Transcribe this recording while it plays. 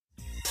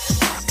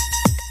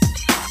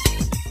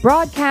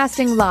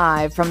Broadcasting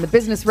live from the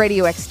Business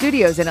Radio X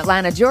studios in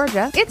Atlanta,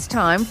 Georgia, it's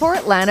time for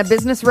Atlanta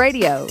Business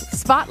Radio,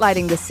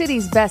 spotlighting the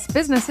city's best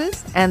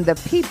businesses and the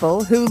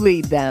people who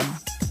lead them.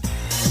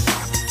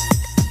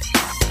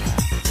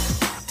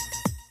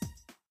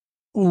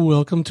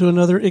 Welcome to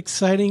another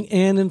exciting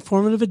and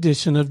informative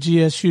edition of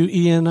GSU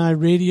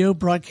ENI Radio,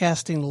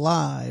 broadcasting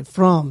live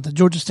from the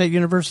Georgia State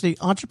University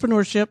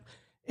Entrepreneurship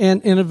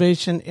and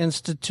Innovation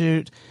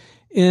Institute.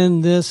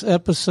 In this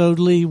episode,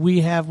 Lee,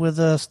 we have with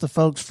us the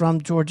folks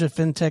from Georgia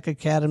FinTech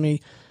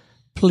Academy.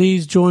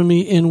 Please join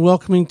me in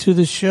welcoming to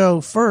the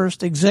show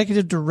first,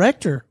 Executive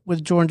Director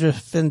with Georgia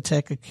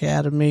FinTech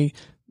Academy,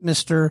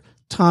 Mr.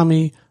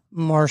 Tommy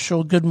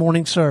Marshall. Good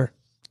morning, sir.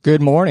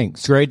 Good morning.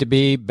 It's great to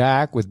be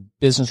back with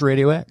Business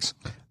Radio X.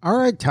 All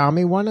right,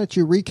 Tommy, why don't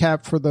you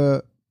recap for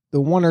the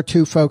one or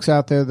two folks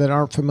out there that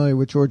aren't familiar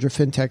with Georgia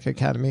FinTech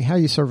Academy? How are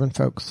you serving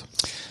folks?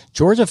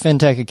 Georgia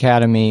FinTech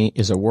Academy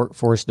is a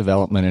workforce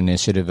development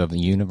initiative of the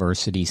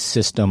University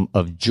System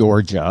of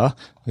Georgia,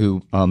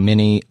 who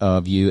many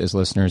of you as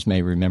listeners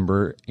may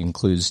remember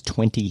includes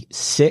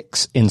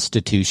 26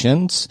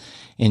 institutions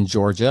in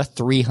Georgia,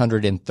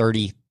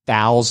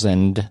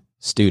 330,000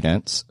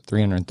 students.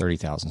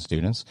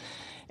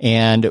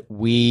 And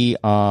we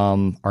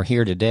are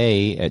here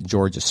today at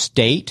Georgia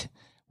State,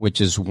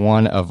 which is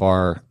one of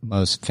our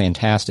most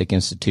fantastic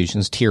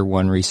institutions, Tier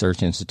 1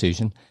 research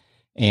institution.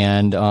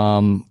 And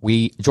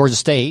Georgia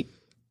State,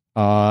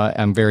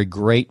 I'm very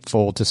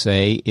grateful to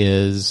say,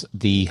 is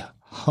the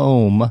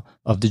home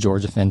of the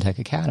Georgia FinTech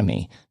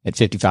Academy at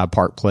 55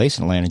 Park Place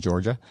in Atlanta,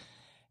 Georgia.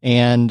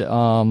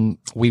 And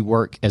we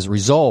work, as a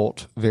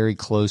result, very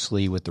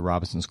closely with the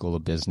Robinson School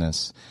of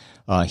Business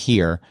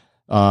here.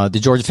 The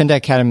Georgia FinTech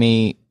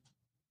Academy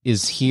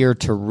is here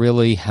to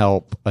really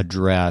help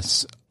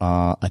address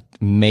a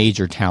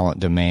major talent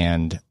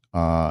demand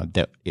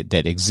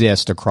that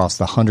exist across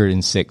the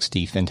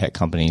 160 fintech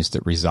companies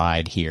that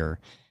reside here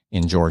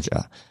in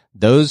Georgia.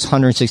 Those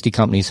 160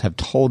 companies have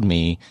told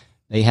me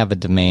they have a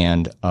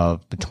demand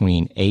of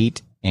between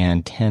 8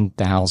 and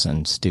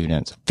 10,000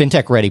 students,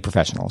 fintech-ready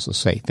professionals, let's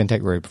say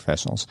fintech-ready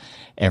professionals,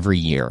 every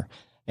year.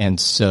 And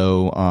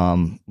so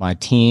my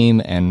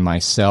team and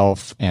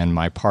myself and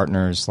my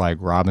partners like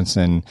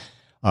Robinson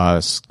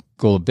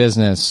School of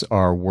Business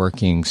are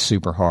working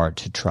super hard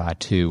to try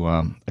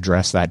to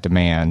address that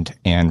demand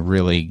and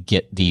really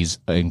get these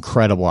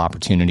incredible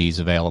opportunities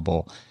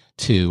available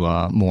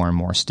to more and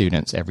more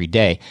students every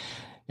day.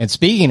 And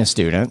speaking of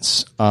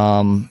students,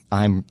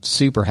 I'm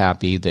super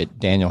happy that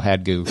Daniel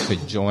Hadgu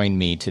could join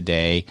me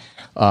today.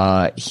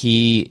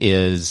 He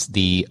is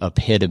the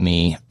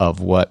epitome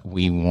of what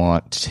we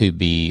want to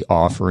be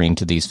offering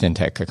to these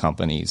fintech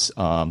companies.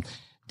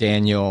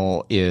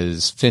 Daniel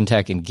is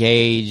fintech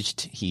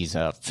engaged. He's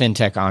a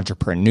fintech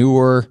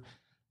entrepreneur.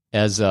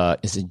 Is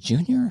it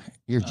junior?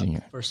 You're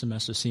junior. First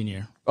semester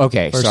senior.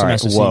 Okay, First sorry.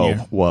 semester senior.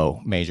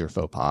 Whoa. Major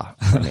faux pas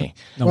for me.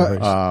 No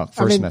worries.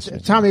 First semester.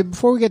 Tommy,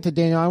 before we get to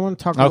Daniel, I want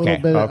to talk a little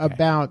bit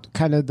about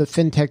kind of the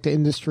fintech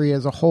industry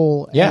as a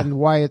whole and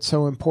why it's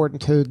so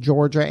important to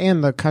Georgia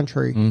and the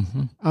country.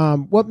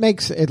 Mm-hmm. What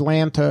makes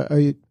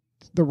Atlanta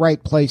the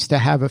right place to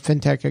have a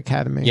fintech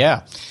academy?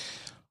 Yeah.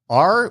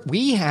 Our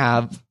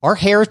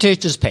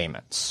heritage is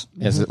payments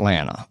as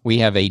Atlanta. We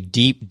have a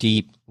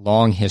deep,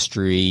 long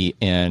history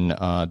in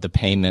the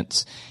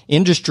payments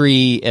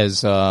industry.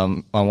 As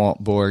I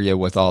won't bore you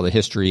with all the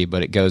history,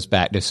 but it goes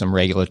back to some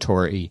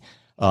regulatory,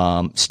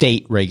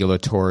 state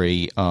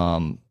regulatory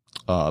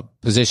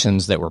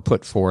positions that were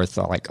put forth,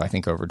 I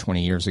think over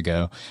 20 years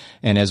ago.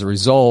 And as a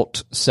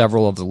result,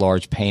 several of the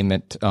large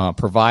payment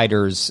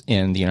providers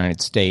in the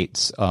United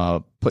States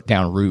put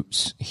down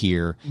roots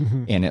here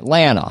in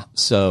Atlanta.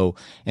 So,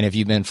 and if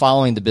you've been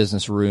following the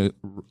business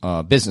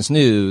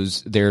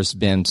news, there's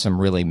been some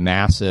really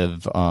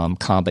massive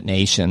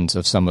combinations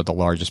of some of the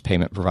largest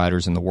payment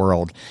providers in the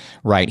world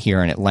right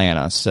here in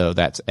Atlanta. So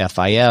that's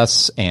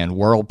FIS and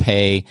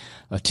WorldPay,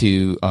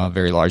 two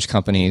very large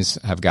companies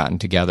have gotten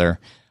together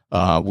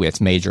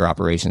with major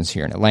operations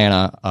here in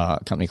Atlanta. A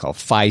company called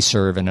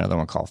Fiserv and another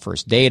one called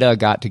First Data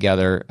got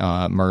together,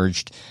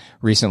 merged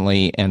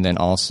recently, and then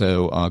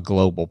also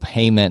Global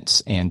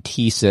Payments and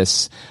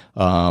TSYS,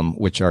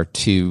 which are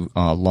two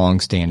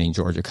long-standing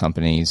Georgia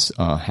companies,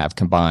 have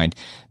combined.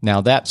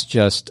 Now, that's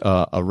just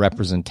a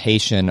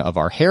representation of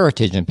our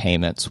heritage in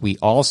payments. We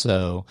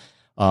also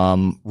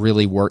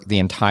really work the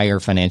entire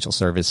financial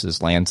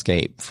services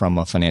landscape from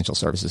a financial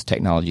services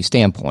technology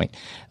standpoint.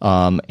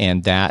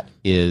 And that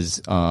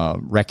is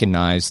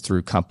recognized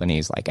through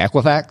companies like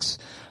Equifax,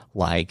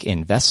 like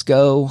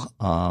Invesco.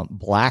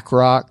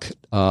 BlackRock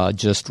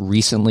just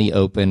recently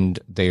opened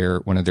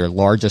one of their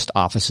largest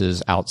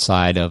offices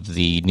outside of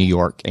the New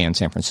York and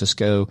San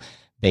Francisco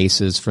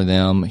bases for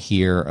them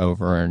here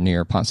over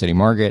near Ponce City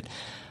Market.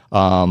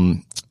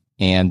 And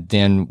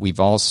then we've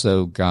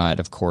also got,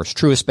 of course,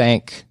 Truist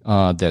Bank,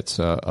 that's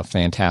a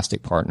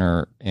fantastic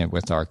partner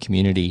with our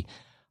community.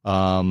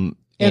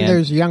 And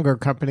there's younger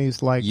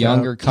companies like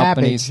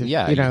companies,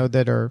 Kabbage,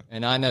 that are.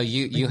 And I know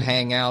you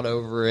hang out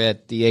over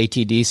at the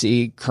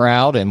ATDC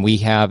crowd, and we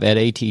have at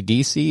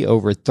ATDC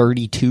over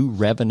 32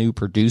 revenue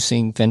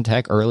producing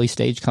fintech early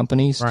stage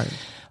companies. Right.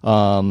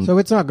 So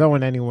it's not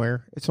going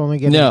anywhere. It's only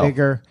getting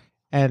bigger,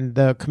 and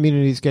the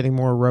community is getting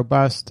more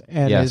robust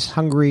and is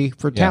hungry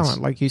for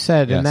talent, like you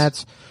said. And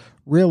that's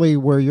really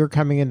where you're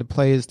coming into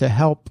play, is to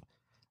help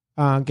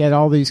get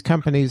all these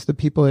companies the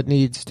people it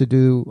needs to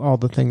do all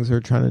the things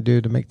they're trying to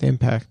do to make the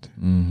impact.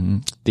 Mm-hmm.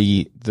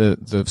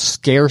 The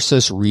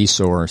scarcest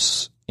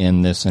resource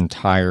in this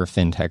entire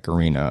fintech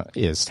arena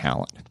is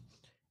talent.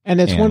 And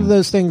it's one of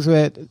those things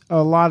that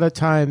a lot of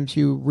times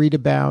you read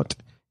about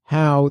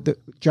how the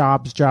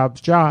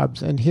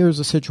jobs. And here's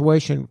a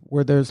situation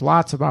where there's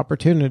lots of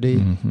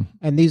opportunity.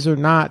 And these are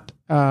not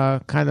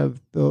kind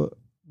of the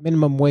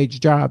minimum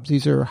wage jobs.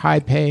 These are high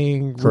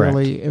paying,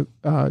 really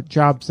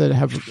jobs that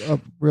have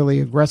a really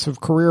aggressive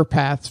career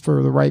paths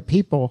for the right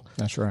people.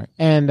 That's right.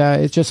 And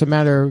it's just a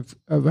matter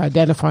of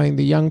identifying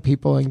the young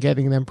people and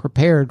getting them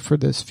prepared for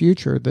this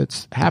future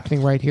that's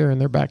happening right here in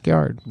their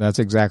backyard. That's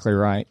exactly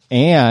right.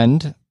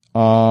 And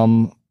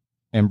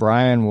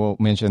Brian will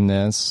mention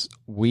this,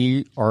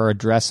 we are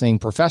addressing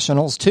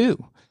professionals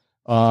too.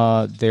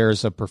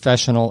 There's a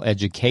professional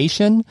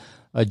education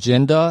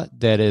agenda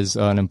that is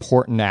an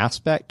important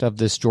aspect of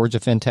this Georgia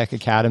FinTech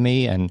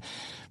Academy, and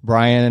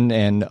Brian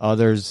and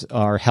others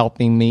are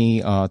helping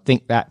me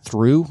think that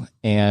through.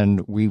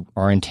 And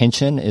our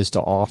intention is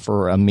to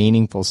offer a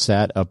meaningful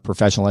set of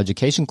professional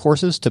education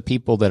courses to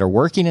people that are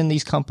working in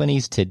these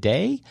companies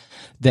today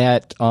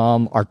that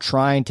are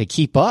trying to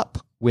keep up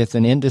with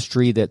an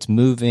industry that's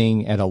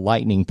moving at a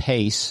lightning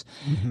pace.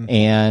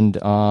 And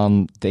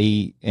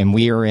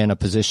we are in a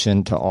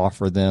position to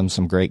offer them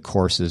some great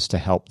courses to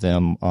help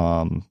them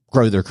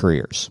grow their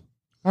careers.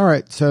 All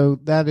right. So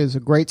that is a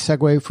great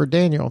segue for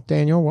Daniel.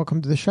 Daniel,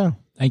 welcome to the show.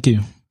 Thank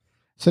you.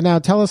 So now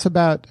tell us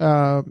about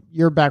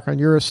your background.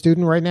 You're a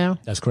student right now?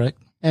 That's correct.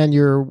 And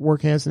you're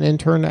working as an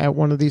intern at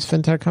one of these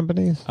fintech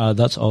companies?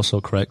 That's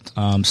also correct.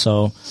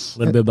 So a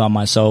little bit about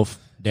myself,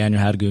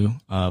 Daniel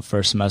Hadgu,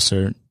 first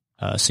semester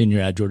senior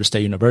at Georgia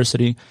State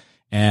University.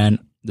 And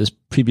this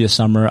previous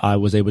summer, I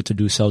was able to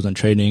do sales and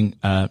trading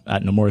at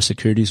Nomura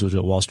Securities, which is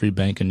a Wall Street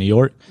bank in New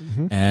York.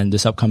 And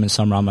this upcoming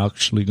summer, I'm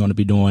actually going to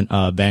be doing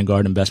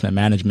Vanguard Investment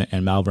Management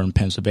in Malvern,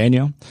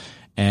 Pennsylvania.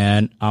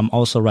 And I'm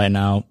also right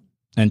now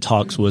in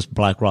talks with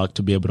BlackRock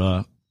to be able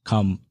to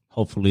come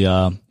hopefully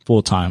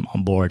full-time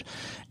on board.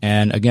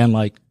 And again,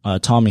 like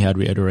Tommy had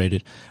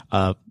reiterated,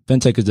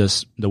 fintech is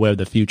just the way of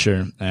the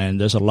future, and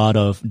there's a lot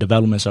of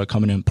developments that are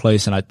coming in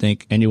place. And I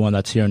think anyone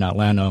that's here in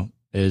Atlanta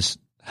is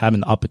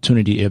having the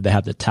opportunity if they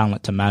have the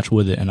talent to match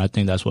with it. And I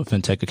think that's what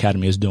FinTech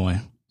Academy is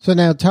doing. So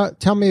now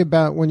tell me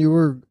about when you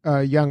were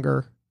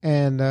younger,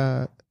 and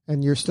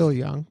you're still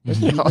young.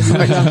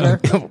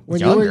 When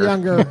you were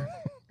younger,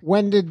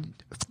 when did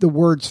the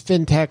words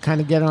fintech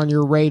kind of get on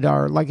your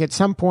radar? Like at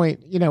some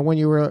point, when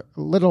you were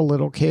a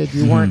little kid,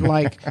 you weren't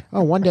like,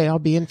 oh, one day I'll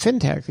be in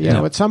fintech. You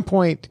know, at some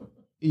point,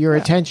 your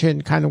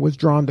attention kind of was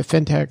drawn to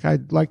fintech.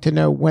 I'd like to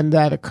know when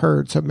that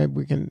occurred, so maybe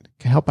we can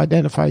help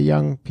identify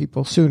young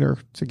people sooner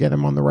to get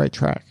them on the right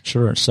track.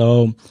 Sure.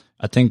 So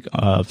I think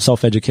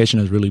self-education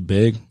is really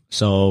big.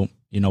 So,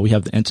 we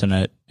have the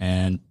internet,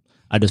 and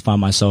I just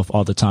find myself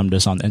all the time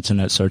just on the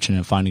internet searching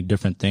and finding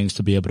different things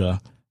to be able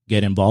to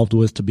get involved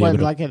with, to be able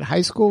to, like at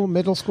high school,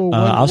 middle school?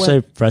 I'll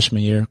say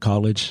freshman year,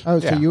 college. Oh,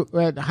 so you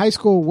at high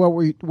school,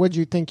 what did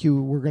you think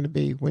you were going to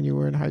be when you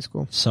were in high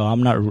school? So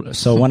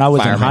when I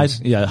was in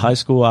high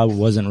school, I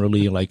wasn't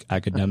really like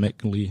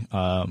academically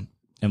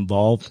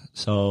involved.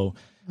 So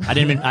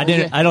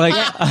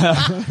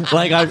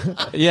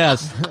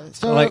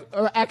So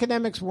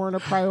academics weren't a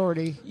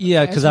priority.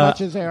 Yeah, as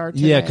much as they are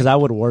today. Yeah, because I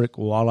would work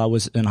while I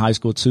was in high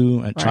school too,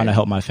 and trying to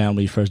help my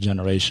family, first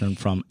generation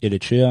from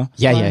Eritrea.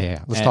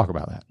 Yeah. Let's talk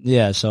about that.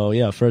 Yeah, so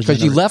first,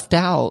 because you left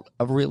out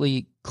a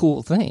really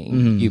cool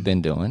thing you've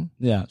been doing.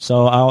 Yeah,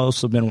 so I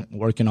also been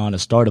working on a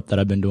startup that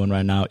I've been doing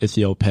right now,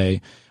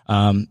 EthioPay,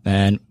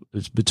 and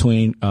it's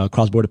between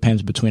cross-border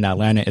payments between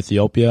Atlanta and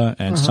Ethiopia,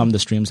 and some of the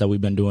streams that we've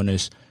been doing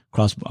is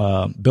cross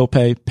bill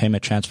pay,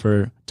 payment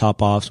transfer,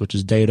 top-offs, which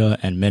is data,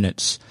 and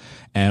minutes.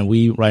 And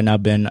we right now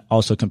been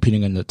also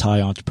competing in the Thai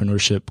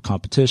entrepreneurship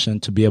competition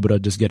to be able to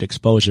just get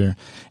exposure.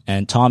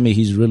 And Tommy,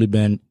 he's really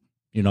been,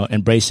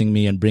 embracing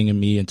me and bringing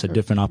me into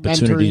different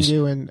opportunities. Mentoring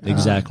you and,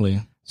 exactly.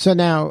 So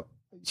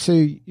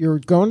you're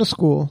going to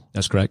school.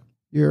 That's correct.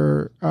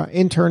 You're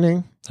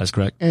interning. That's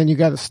correct. And you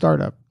got a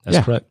startup.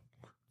 That's correct.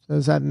 So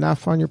is that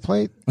enough on your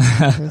plate?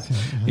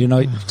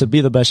 To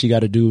be the best, you got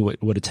to do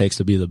what it takes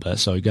to be the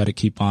best. So you got to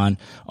keep on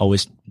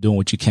always doing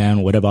what you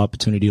can, whatever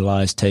opportunity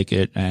lies, take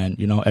it,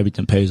 and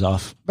everything pays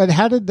off. But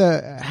how did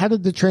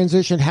the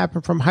transition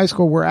happen from high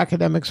school, where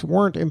academics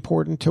weren't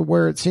important, to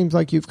where it seems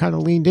like you've kind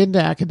of leaned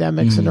into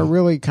academics and are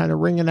really kind of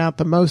wringing out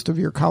the most of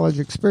your college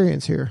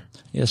experience here?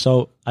 Yeah,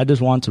 so I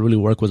just wanted to really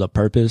work with a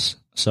purpose.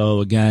 So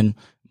again,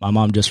 my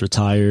mom just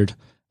retired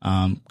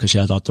because she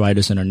has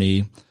arthritis in her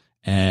knee.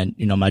 And,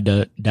 my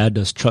dad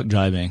does truck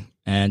driving.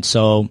 And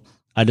so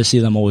I just see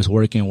them always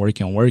working,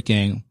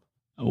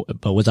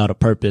 but without a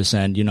purpose.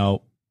 And,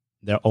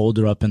 they're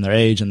older up in their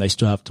age and they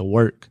still have to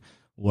work,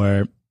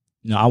 where,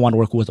 I want to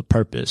work with a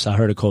purpose. I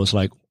heard a quote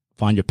like,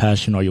 find your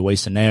passion or you're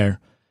wasting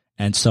air.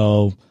 And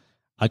so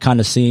I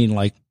kind of seen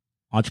like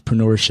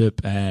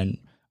entrepreneurship and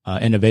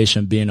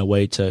innovation being a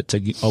way to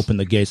open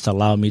the gates to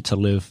allow me to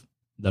live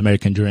the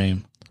American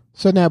dream.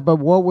 So now, but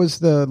what was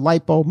the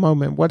light bulb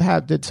moment?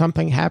 Did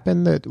something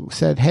happen that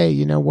said, hey,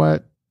 you know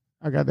what?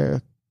 I got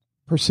to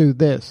pursue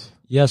this?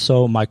 Yeah.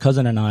 So my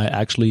cousin and I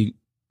actually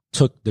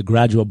took the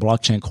graduate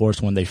blockchain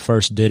course when they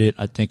first did it,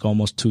 I think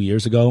almost 2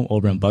 years ago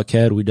over in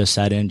Buckhead. We just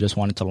sat in, just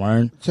wanted to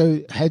learn.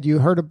 So had you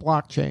heard of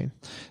blockchain?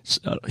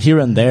 Here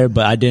and there,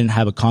 but I didn't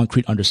have a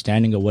concrete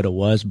understanding of what it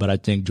was. But I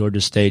think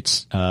Georgia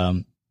State's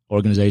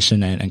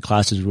organization and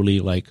classes really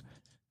like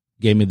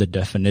gave me the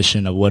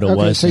definition of what it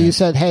was. So you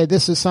said, hey,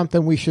 this is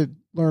something we should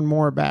learn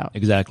more about.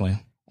 Exactly.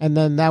 And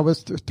then that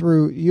was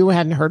through, you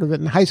hadn't heard of it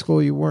in high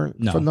school. You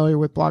weren't familiar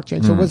with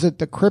blockchain. So was it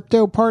the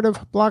crypto part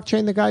of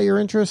blockchain that got your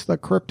interest, the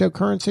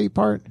cryptocurrency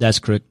part? That's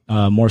correct.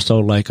 More so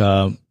like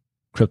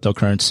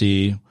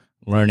cryptocurrency,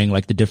 learning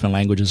like the different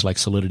languages like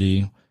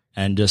Solidity,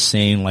 and just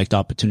seeing like the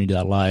opportunity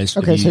that lies.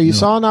 Okay, so you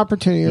saw an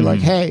opportunity, like,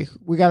 hey,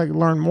 we got to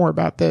learn more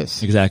about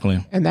this.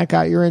 Exactly. And that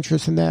got your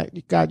interest, and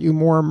that got you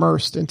more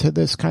immersed into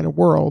this kind of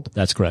world.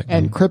 That's correct.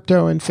 And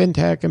crypto and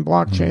fintech and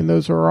blockchain,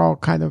 those are all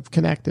kind of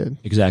connected.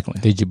 Exactly.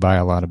 Did you buy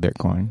a lot of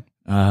Bitcoin?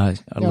 A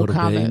little bit,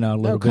 a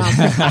little bit.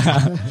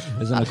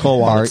 It's in a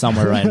cold wallet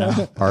somewhere right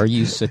now. Are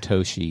you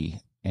Satoshi?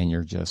 And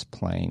you're just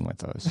playing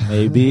with us.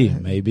 Maybe. Okay.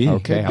 Maybe. I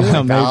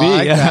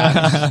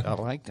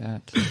like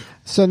that.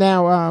 So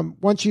now,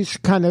 once you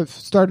kind of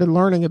started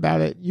learning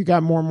about it, you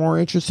got more and more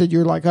interested.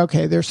 You're like,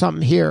 okay, there's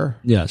something here.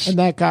 Yes. And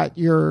that got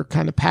your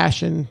kind of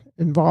passion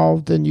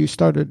involved, and you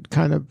started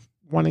kind of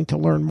wanting to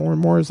learn more and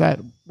more. Is that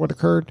what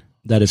occurred?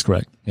 That is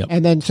correct. Yep.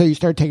 And then so you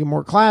started taking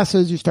more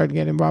classes, you started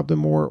getting involved in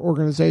more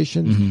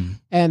organizations,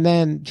 and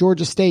then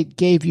Georgia State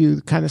gave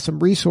you kind of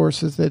some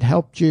resources that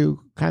helped you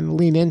kind of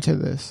lean into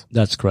this.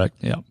 That's correct.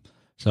 Yeah.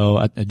 So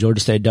at Georgia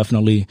State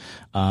definitely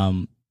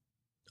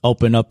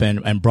opened up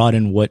and brought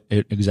in what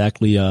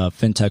exactly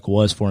fintech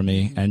was for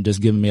me, and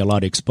just giving me a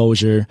lot of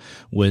exposure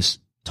with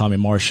Tommy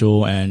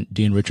Marshall and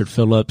Dean Richard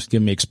Phillips,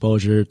 giving me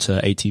exposure to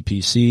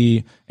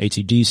ATPC,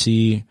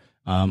 ATDC,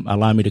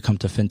 allowed me to come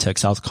to FinTech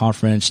South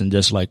Conference and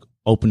just like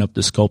open up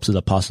the scopes of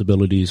the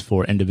possibilities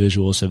for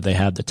individuals if they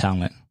have the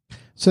talent.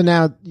 So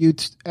now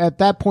at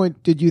that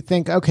point, did you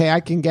think, okay,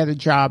 I can get a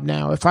job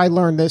now. If I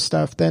learn this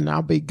stuff, then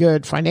I'll be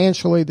good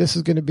financially. This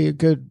is going to be a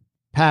good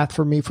path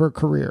for me for a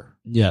career.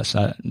 Yes,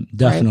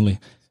 definitely.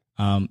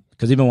 Right?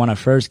 Because even when I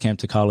first came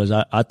to college,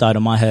 I thought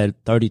in my head,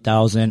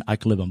 30,000, I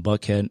could live in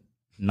Buckhead.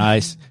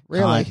 Nice.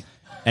 Really? Time.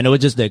 And it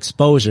was just the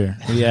exposure.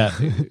 Yeah.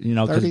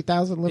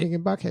 30,000 living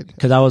in Buckhead.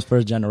 Because I was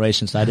first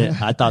generation. So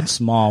I thought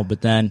small,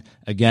 but then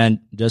again,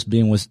 just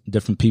being with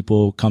different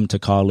people, come to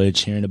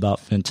college, hearing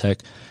about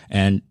fintech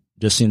and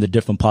just seeing the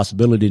different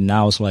possibility.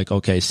 Now it's like,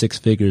 okay, 6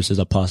 figures is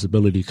a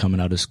possibility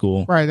coming out of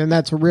school. Right. And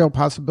that's a real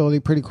possibility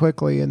pretty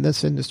quickly in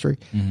this industry.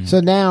 So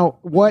now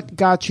what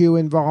got you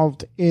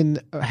involved in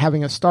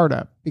having a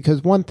startup?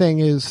 Because one thing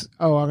is,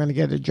 I'm going to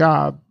get a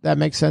job. That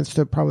makes sense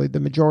to probably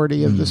the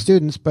majority of the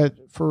students. But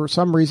for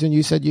some reason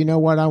you said, you know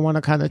what, I want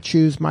to kind of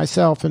choose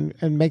myself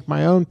and make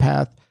my own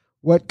path.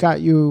 What got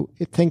you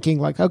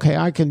thinking like, okay,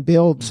 I can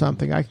build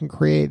something. I can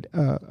create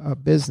a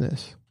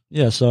business.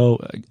 Yeah. So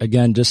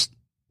again, just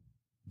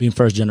being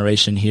first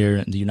generation here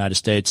in the United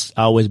States,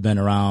 I've always been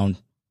around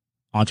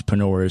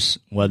entrepreneurs,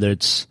 whether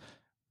it's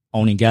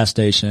owning gas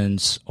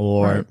stations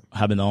or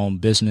having their own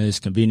business,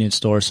 convenience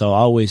store. So I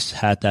always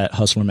had that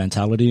hustler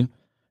mentality.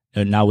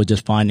 And now we're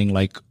just finding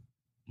like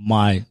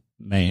my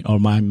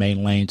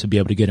main lane to be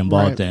able to get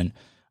involved in.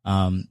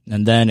 And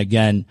then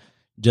again,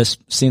 just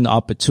seeing the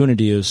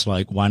opportunity is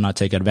like, why not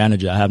take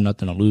advantage of it? I have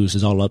nothing to lose.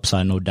 It's all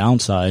upside, no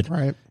downside.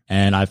 Right.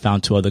 And I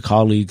found 2 other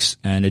colleagues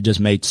and it just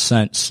made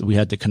sense. We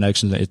had the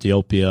connections in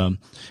Ethiopia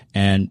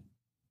and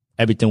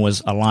everything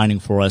was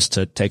aligning for us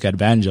to take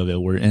advantage of it.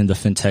 We're in the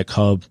fintech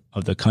hub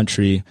of the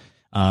country.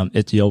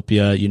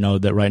 Ethiopia,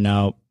 that right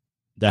now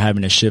they're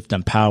having a shift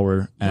in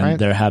power and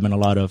they're having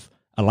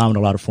allowing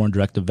a lot of foreign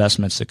direct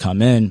investments to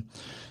come in.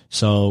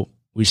 So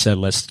we said,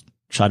 let's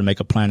try to make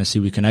a plan and see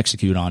if we can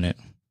execute on it.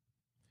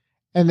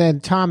 And then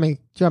Tommy,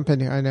 jump in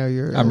here. I know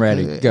you're. I'm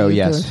ready. Go.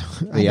 Yes.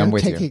 I'm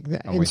with you.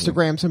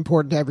 Instagram's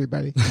important to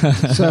everybody.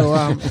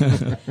 So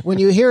when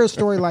you hear a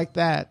story like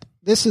that,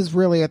 this is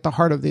really at the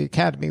heart of the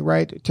academy,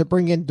 right? To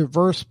bring in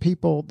diverse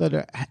people that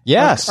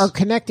are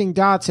connecting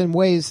dots in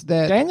ways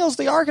that Daniel's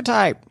the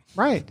archetype,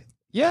 right?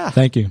 Yeah.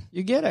 Thank you.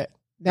 You get it.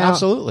 Now,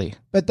 absolutely.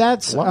 But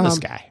that's love this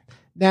guy.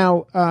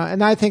 Now,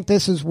 and I think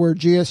this is where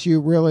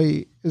GSU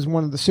really is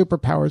one of the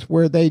superpowers,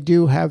 where they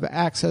do have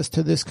access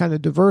to this kind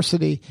of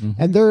diversity.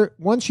 And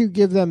once you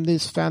give them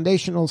these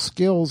foundational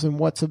skills and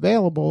what's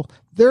available,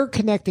 they're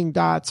connecting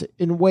dots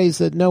in ways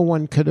that no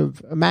one could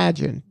have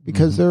imagined,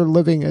 because they're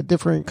living a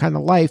different kind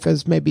of life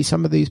as maybe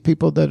some of these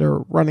people that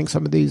are running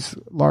some of these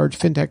large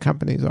fintech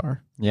companies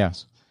are.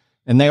 Yes.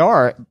 And they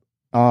are.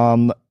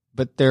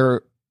 but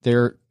they're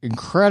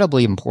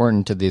incredibly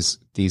important to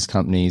these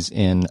companies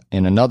in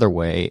another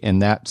way,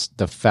 and that's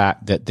the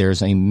fact that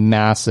there's a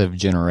massive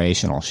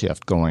generational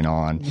shift going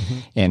on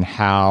in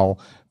how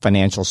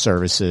financial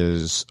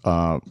services,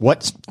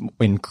 what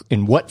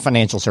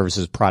financial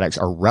services products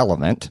are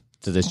relevant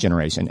to this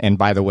generation. And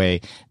by the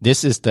way,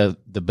 this is the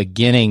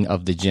beginning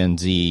of the Gen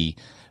Z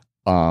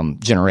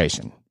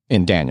generation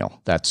in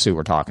Daniel. That's who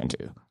we're talking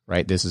to.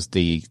 Right. This is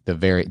the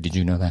very. Did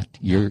you know that?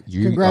 You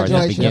are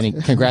the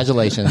beginning.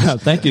 Congratulations.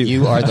 Thank you.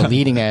 You are the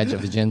leading edge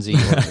of the Gen Z.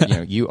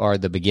 Or, you are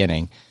the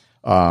beginning,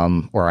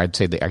 or I'd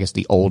say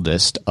the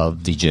oldest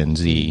of the Gen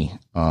Z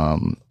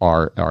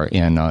are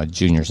in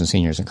juniors and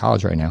seniors in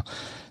college right now.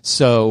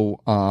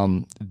 So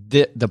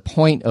the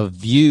point of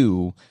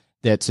view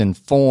that's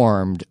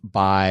informed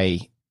by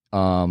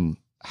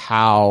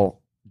how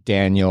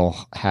Daniel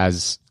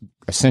has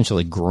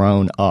essentially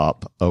grown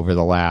up over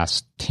the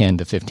last 10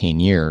 to 15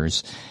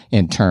 years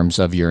in terms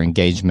of your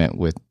engagement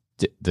with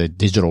the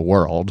digital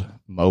world,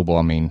 mobile.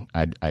 I mean,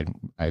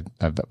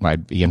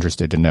 I'd be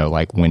interested to know,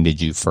 like, when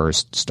did you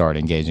first start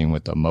engaging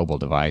with a mobile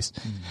device?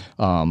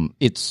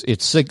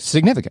 It's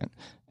significant.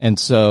 And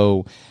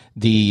so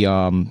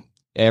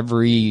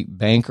every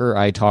banker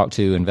I talk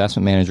to,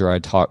 investment manager I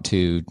talk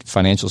to,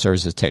 financial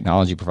services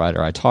technology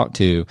provider I talk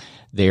to,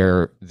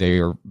 they're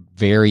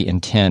very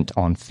intent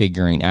on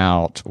figuring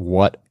out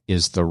what are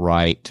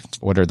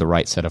the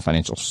right set of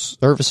financial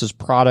services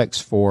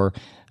products for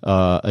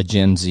a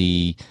Gen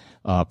Z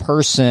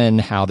person.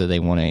 How do they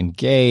want to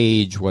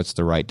engage? What's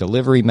the right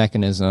delivery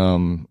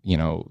mechanism?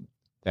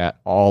 That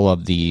all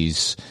of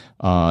these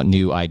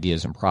new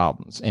ideas and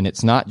problems. And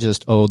it's not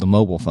just, the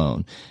mobile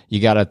phone.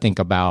 You got to think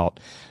about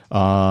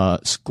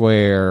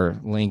Square,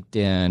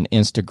 LinkedIn,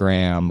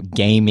 Instagram,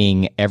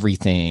 gaming,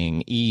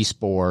 everything,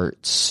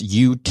 esports,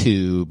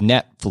 YouTube,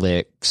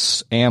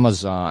 Netflix,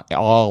 Amazon,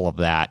 all of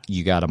that.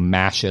 You got to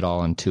mash it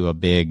all into a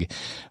big,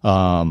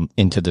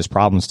 into this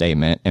problem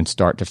statement and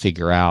start to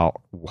figure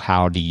out,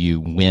 how do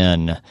you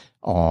win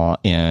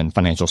in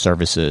financial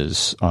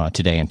services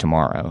today and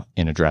tomorrow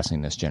in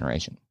addressing this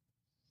generation.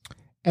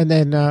 And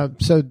then,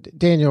 so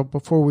Daniel,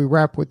 before we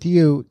wrap with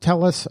you,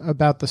 tell us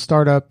about the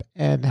startup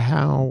and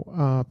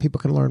how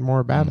people can learn more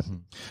about it.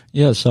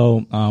 Yeah,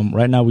 so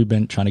right now we've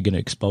been trying to get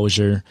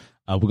exposure.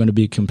 We're going to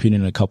be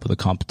competing in a couple of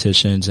the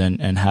competitions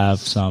and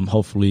have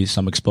hopefully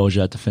some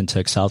exposure at the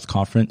FinTech South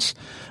Conference.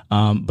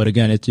 But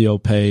again,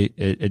 EthioPay,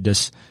 it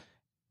just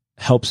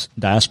helps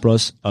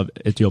diasporas of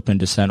Ethiopian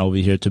descent over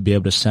here to be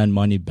able to send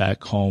money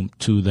back home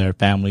to their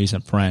families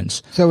and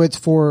friends. So it's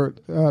for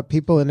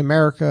people in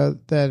America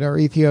that are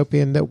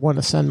Ethiopian that want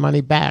to send money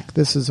back.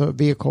 This is a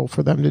vehicle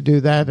for them to do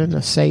that in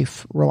a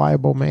safe,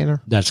 reliable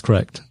manner. That's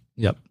correct.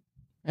 Yep.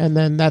 And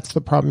then that's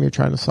the problem you're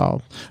trying to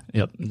solve.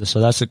 Yep.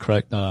 So that's the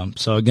correct.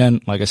 So again,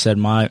 like I said,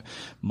 my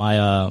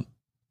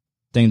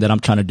thing that I'm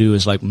trying to do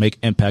is like make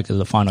impact as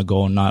a final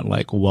goal, not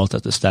like wealth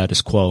as the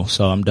status quo.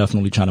 So I'm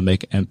definitely trying to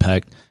make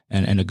impact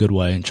in a good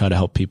way and try to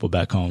help people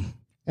back home.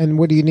 And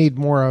what do you need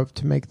more of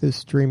to make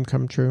this dream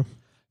come true?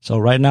 So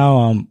right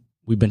now,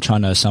 we've been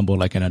trying to assemble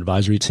like an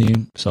advisory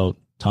team. So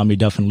Tommy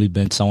definitely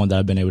been someone that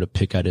I've been able to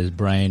pick at his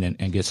brain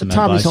and get some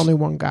advice. Tommy's only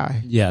one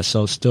guy. Yeah.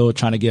 So still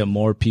trying to get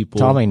more people.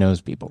 Tommy knows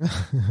people.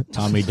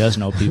 Tommy does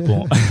know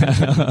people.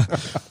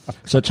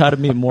 So try to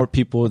meet more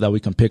people that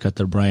we can pick at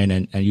their brain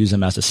and use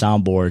them as a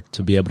soundboard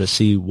to be able to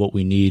see what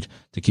we need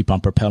to keep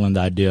on propelling the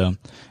idea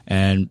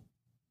and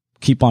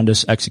keep on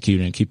just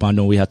executing, keep on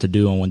doing what we have to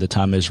do. And when the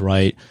time is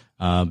right,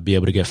 be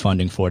able to get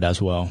funding for it as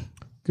well.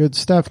 Good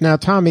stuff. Now,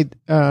 Tommy,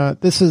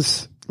 this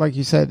is, like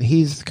you said,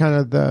 he's kind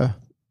of the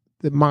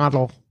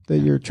model that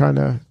you're trying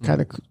to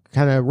kind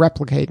of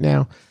replicate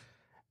now.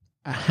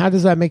 How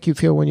does that make you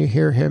feel when you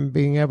hear him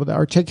being able to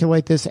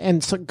articulate this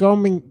and so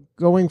going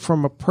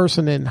from a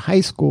person in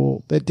high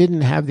school that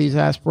didn't have these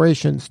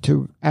aspirations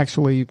to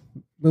actually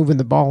moving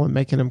the ball and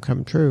making them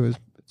come true?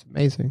 It's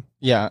amazing.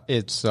 Yeah,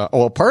 it's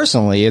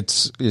personally,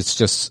 it's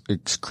just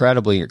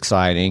incredibly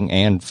exciting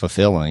and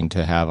fulfilling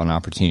to have an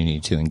opportunity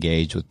to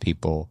engage with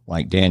people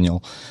like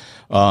Daniel.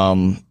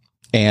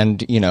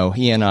 And,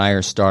 he and I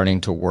are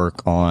starting to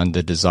work on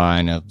the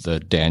design of the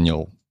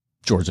Daniel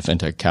Georgia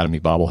FinTech Academy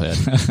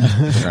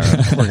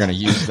bobblehead. We're going to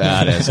use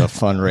that as a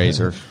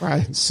fundraiser.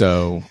 Right.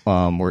 So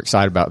we're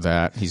excited about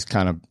that. He's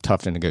kind of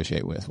tough to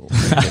negotiate with. We'll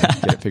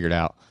get it figured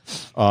out.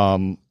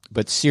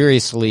 But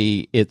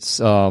seriously, it's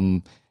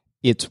a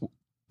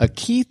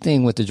key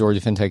thing with the Georgia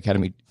FinTech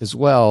Academy as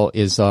well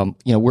is,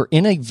 we're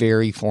in a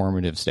very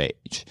formative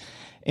stage.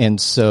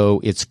 And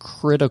so it's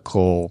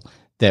critical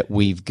that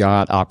we've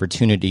got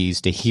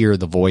opportunities to hear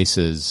the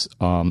voices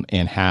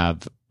and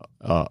have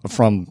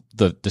from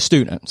the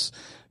students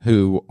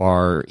who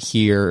are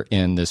here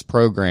in this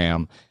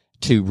program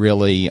to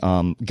really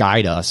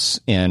guide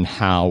us in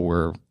how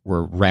we're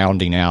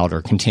rounding out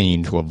or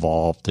continuing to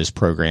evolve this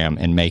program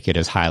and make it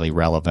as highly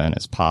relevant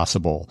as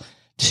possible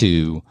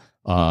to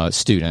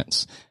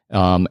students.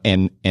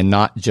 and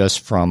not just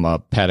from a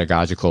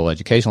pedagogical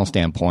educational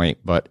standpoint,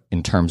 but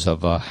in terms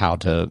of how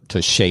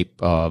to shape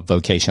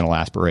vocational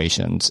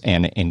aspirations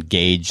and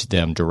engage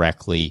them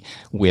directly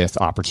with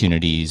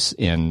opportunities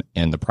in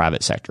the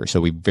private sector.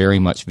 So we very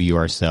much view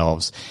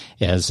ourselves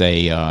as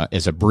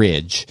a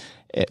bridge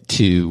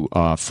to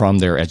from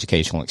their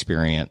educational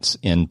experience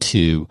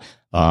into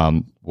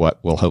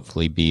what will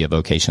hopefully be a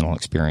vocational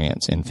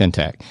experience in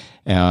fintech.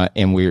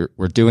 And we're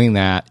doing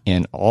that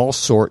in all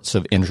sorts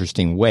of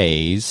interesting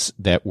ways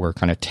that we're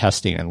kind of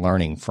testing and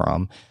learning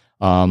from.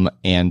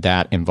 And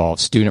that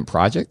involves student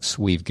projects.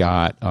 We've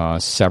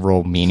got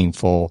several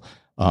meaningful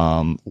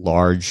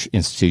large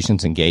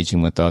institutions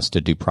engaging with us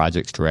to do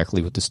projects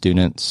directly with the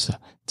students.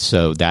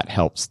 So that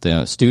helps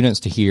the students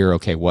to hear,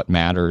 okay, what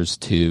matters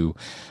to,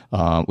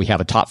 we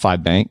have a top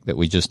 5 bank that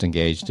we just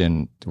engaged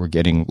in. We're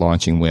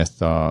launching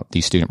with,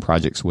 these student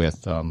projects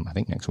with, I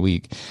think next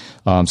week.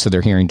 So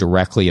they're hearing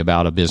directly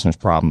about a business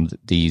problem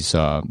that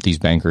these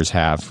bankers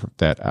have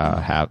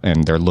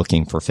and they're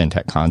looking for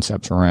fintech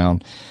concepts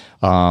around.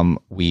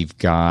 We've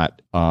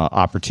got,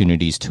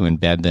 opportunities to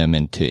embed them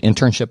into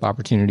internship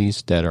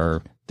opportunities that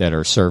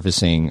are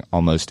surfacing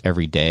almost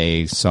every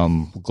day.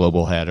 Some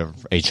global head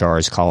of HR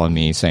is calling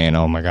me saying,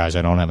 "Oh my gosh,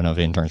 I don't have enough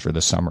interns for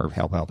this summer.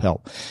 Help,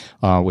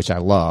 which I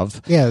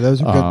love. Yeah,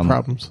 those are good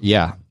problems.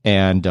 Yeah.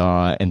 And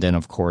then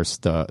of course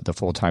the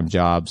full-time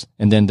jobs.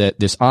 And then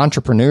this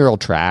entrepreneurial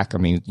track. I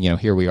mean,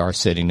 here we are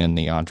sitting in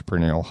the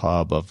entrepreneurial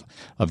hub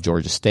of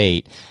Georgia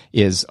State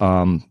is,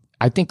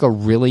 I think, a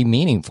really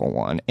meaningful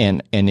one.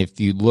 And if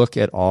you look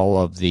at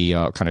all of the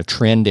kind of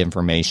trend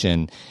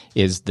information,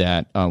 is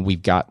that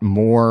we've got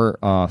more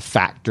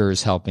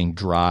factors helping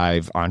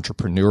drive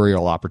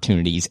entrepreneurial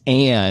opportunities,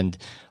 and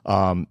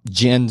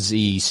Gen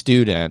Z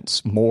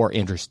students more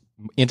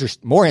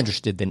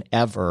interested than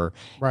ever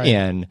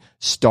in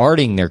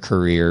starting their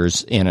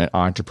careers in an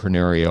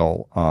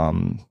entrepreneurial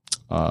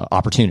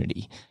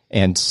opportunity.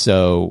 And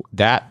so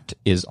that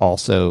is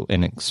also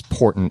an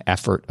important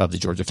effort of the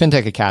Georgia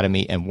FinTech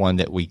Academy, and one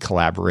that we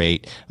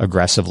collaborate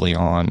aggressively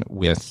on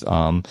with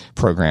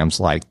programs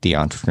like the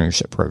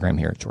entrepreneurship program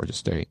here at Georgia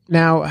State.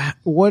 Now,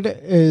 what are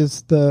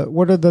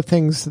the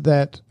things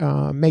that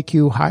make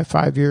you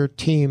high-five your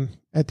team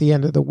at the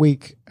end of the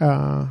week?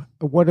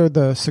 What are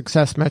the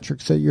success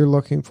metrics that you're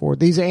looking for?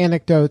 These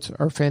anecdotes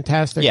are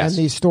fantastic, and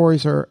these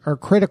stories are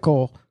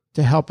critical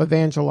to help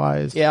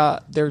evangelize. Yeah,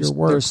 there's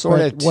sort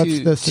of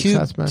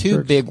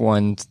two big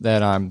ones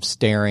that I'm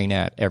staring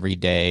at every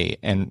day,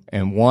 and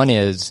one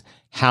is,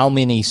 how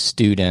many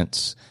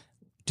students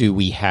do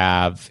we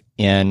have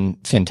in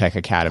FinTech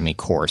Academy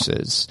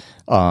courses,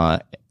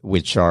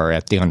 which are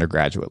at the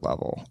undergraduate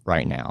level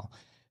right now?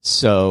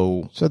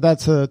 So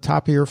that's the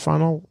top of your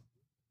funnel.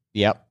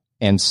 Yep.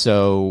 And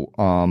so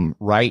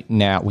right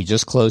now, we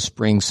just closed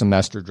spring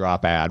semester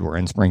drop ad. We're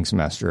in spring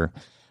semester.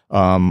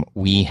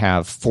 We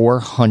have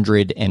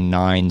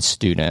 409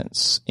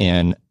 students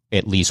in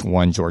at least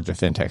one Georgia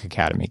FinTech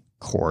Academy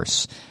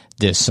course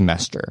this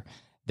semester.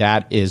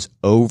 That is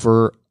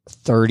over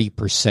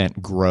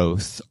 30%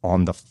 growth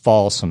on the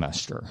fall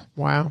semester.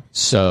 Wow.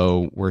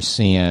 So we're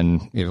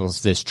seeing,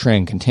 if this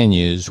trend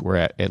continues, we're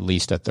at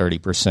least a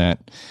 30%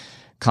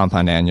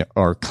 compound annual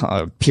or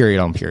period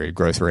on period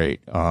growth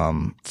rate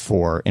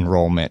for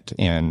enrollment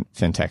in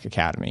FinTech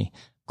Academy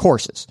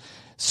courses.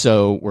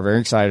 So we're very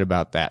excited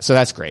about that. So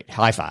that's great.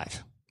 High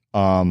five.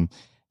 The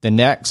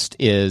next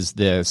is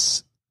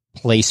this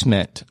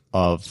placement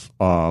of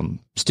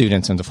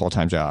students into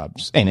full-time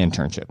jobs and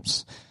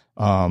internships.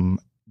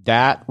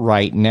 That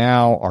right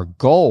now, our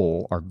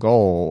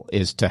goal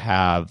is to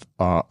have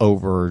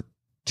over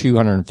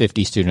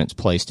 250 students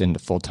placed into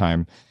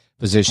full-time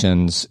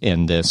positions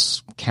in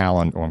this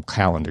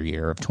calendar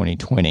year of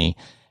 2020,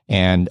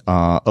 and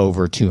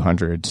over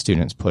 200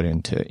 students put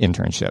into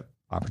internship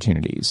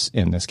opportunities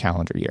in this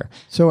calendar year.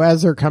 So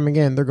as they're coming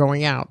in, they're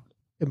going out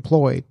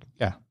employed.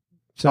 Yeah.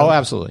 So,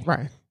 absolutely.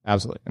 Right.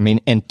 Absolutely. I mean,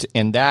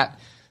 and that,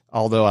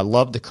 although I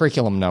love the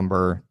curriculum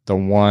number, the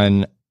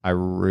one I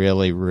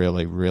really,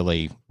 really,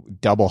 really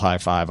double high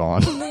five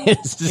on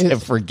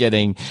is for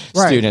getting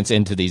students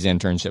into these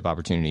internship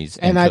opportunities.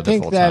 And I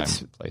think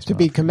that's to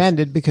be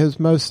commended, because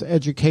most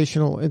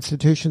educational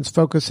institutions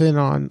focus in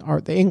on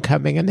the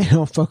incoming, and they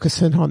don't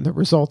focus in on the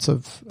results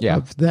of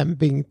them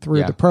being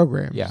through the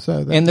program. Yeah.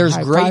 So and there's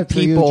great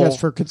people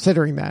just for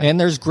considering that. And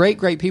there's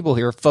great people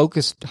here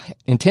focused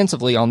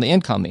intensively on the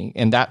incoming,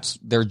 and that's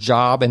their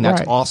job, and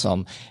that's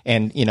awesome.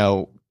 And,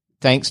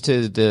 thanks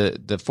to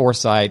the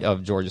foresight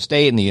of Georgia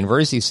State and the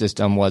university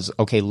system, was,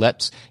 okay,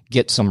 let's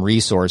get some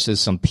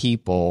resources, some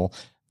people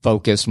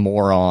focus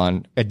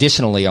more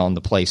additionally on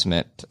the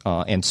placement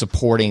and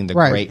supporting the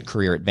great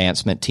career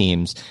advancement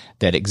teams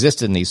that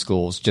exist in these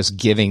schools, just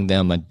giving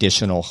them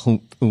additional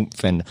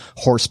oomph and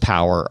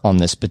horsepower on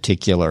this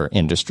particular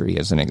industry,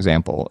 as an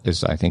example,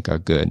 is, I think, a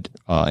good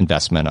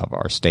investment of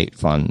our state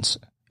funds.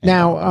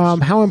 Now,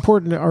 how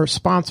important are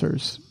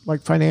sponsors,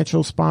 like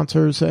financial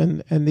sponsors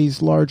and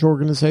these large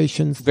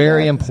organizations?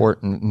 Very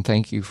important, and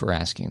thank you for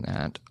asking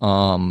that.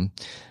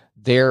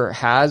 there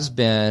has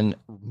been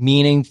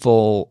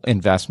meaningful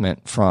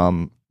investment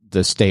from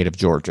the state of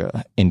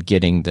Georgia in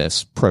getting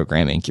this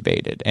program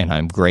incubated, and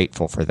I'm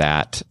grateful for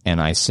that.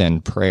 And I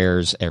send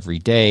prayers every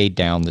day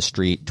down the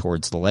street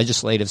towards the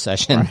legislative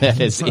session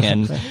that is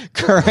in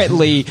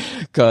currently,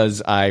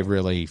 because I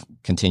really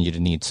continue to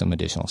need some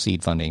additional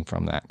seed funding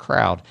from that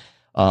crowd.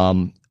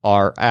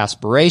 Our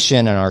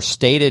aspiration and our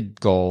stated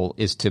goal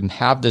is to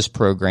have this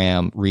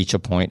program reach a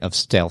point of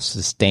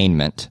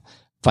self-sustainment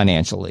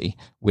financially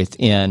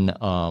within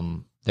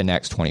the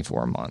next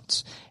 24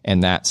 months.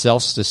 And that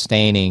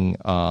self-sustaining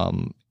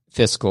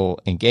fiscal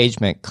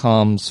engagement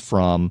comes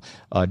from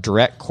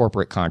direct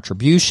corporate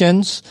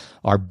contributions.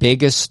 Our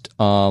biggest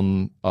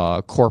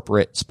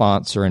corporate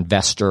sponsor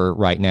investor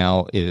right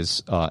now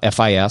is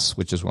FIS,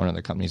 which is one of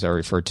the companies I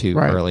referred to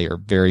earlier.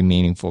 Very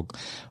meaningful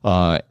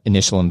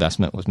initial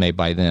investment was made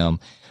by them.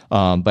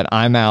 But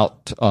I'm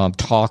out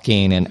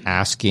talking and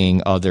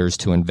asking others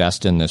to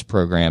invest in this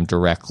program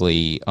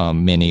directly,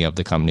 many of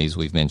the companies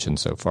we've mentioned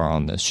so far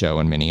on this show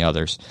and many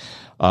others.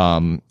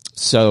 And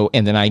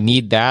then I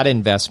need that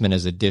investment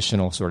as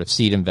additional sort of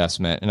seed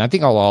investment. And I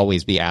think I'll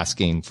always be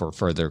asking for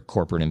further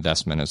corporate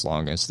investment as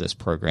long as this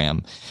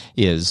program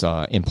is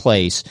in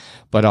place.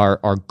 But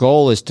our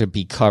goal is to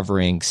be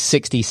covering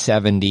 60,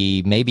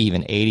 70, maybe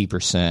even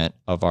 80%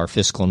 of our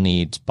fiscal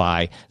needs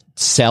by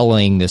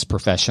selling this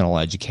professional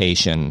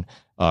education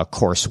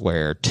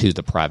courseware to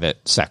the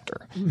private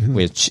sector,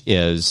 which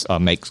is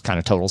makes kind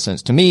of total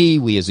sense to me.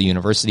 We as a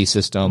university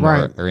system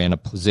are in a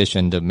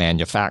position to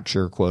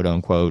manufacture, quote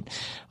unquote,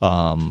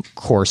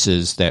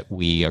 courses that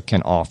we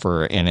can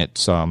offer. And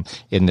it's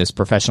in this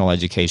professional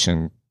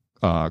education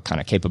kind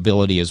of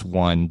capability is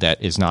one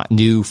that is not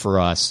new for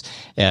us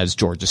as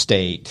Georgia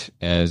State,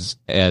 as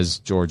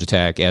Georgia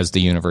Tech, as the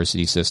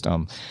university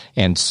system.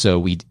 And so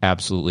we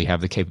absolutely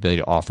have the capability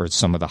to offer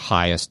some of the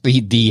highest,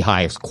 the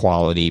highest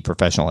quality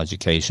professional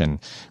education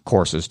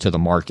courses to the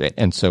market.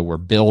 And so we're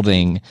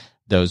building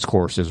those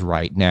courses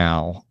right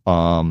now,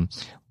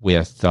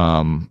 with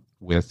the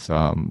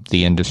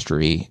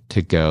industry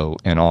to go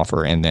and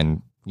offer. And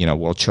then,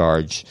 we'll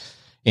charge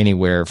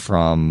anywhere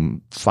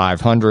from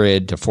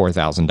 $500 to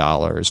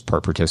 $4,000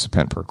 per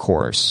participant per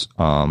course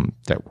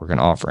that we're going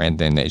to offer. And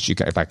then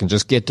if I can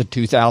just get to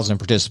 2,000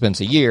 participants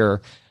a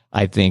year,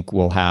 I think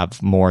we'll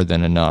have more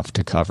than enough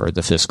to cover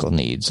the fiscal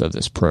needs of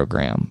this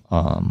program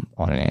on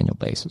an annual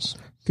basis.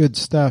 Good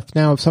stuff.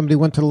 Now, if somebody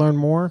wants to learn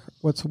more,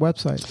 what's the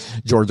website?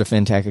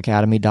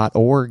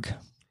 GeorgiaFintechAcademy.org.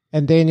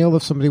 And Daniel,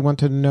 if somebody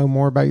wanted to know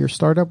more about your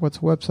startup, what's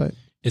the website?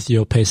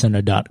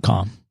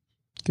 EthioPayCenter.com.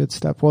 Good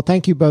stuff. Well,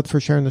 thank you both for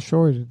sharing the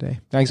story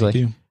today. Thanks, Lee.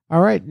 Thank you. All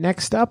right.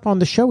 Next up on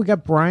the show, we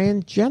got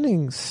Brian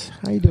Jennings.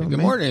 How you doing, Good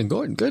man? morning.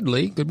 Good,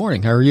 Lee. Good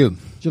morning. How are you?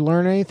 Did you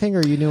learn anything,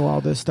 or you knew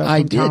all this stuff? I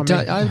from did.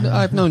 Tommy?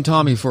 I've known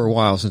Tommy for a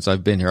while since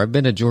I've been here. I've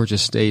been at Georgia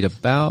State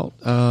about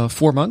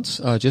 4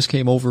 months. Just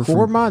came over.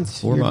 4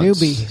 months. You're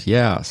months. Newbie.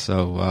 Yeah.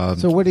 So.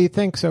 So what do you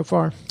think so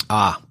far?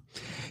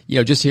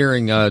 Just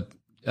hearing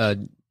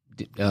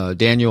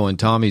Daniel and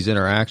Tommy's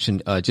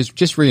interaction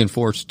just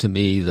reinforced to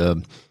me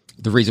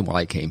the reason why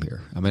I came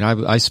here. I mean,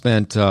 I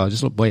spent just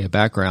a little way of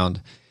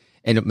background.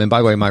 And by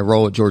the way, my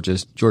role at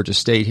Georgia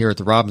State here at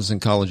the Robinson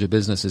College of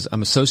Business is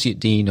I'm Associate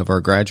Dean of our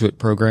graduate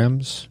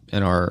programs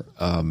and our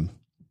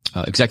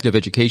executive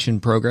education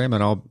program,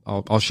 and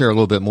I'll share a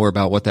little bit more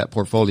about what that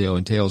portfolio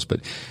entails. But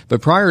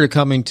prior to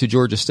coming to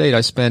Georgia State, I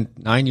spent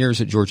 9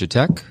 years at Georgia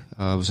Tech.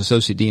 I was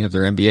Associate Dean of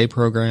their MBA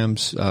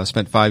programs.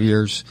 Spent 5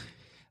 years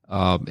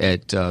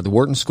at the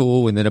Wharton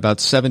School, and then about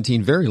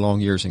 17 very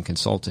long years in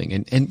consulting.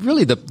 And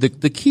really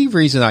the key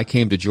reason I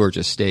came to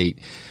Georgia State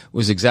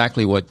was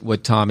exactly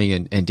what Tommy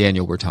and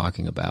Daniel were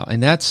talking about.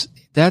 And that's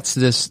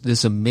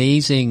this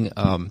amazing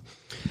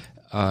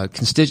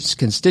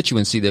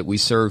constituency that we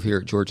serve here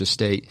at Georgia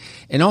State,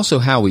 and also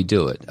how we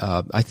do it.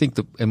 I think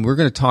and we're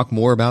going to talk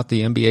more about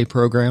the MBA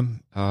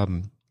program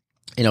in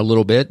a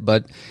little bit,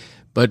 but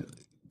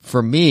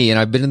for me, and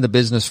I've been in the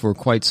business for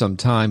quite some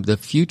time, the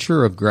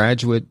future of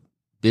graduate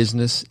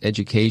business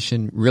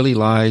education really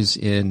lies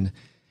in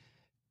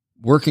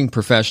working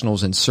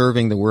professionals and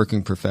serving the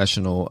working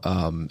professional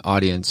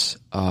audience.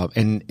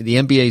 And the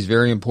MBA is a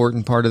very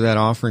important part of that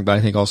offering, but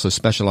I think also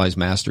specialized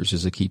masters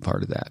is a key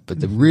part of that. But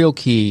the real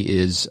key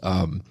is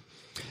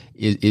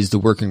the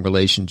working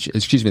relationship,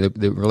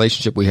 the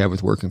relationship we have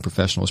with working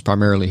professionals,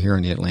 primarily here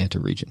in the Atlanta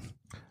region.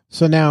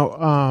 So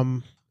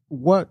now,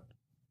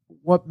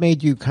 what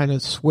made you kind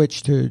of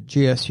switch to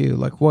GSU?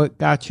 Like, what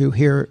got you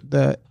here?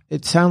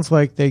 It sounds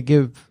like they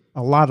give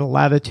a lot of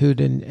latitude,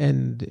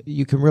 and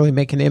you can really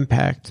make an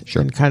impact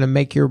and kind of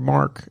make your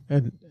mark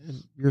and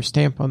your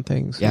stamp on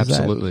things.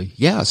 Absolutely.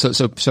 Yeah.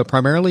 So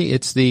primarily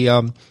it's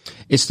the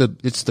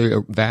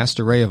vast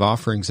array of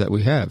offerings that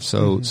we have.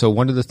 So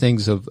one of the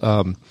things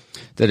that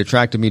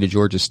attracted me to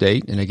Georgia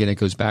State, and again, it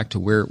goes back to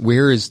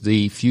where is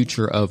the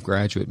future of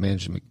graduate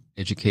management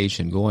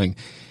education going,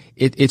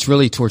 It's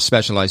really towards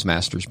specialized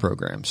master's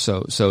programs.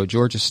 So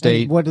Georgia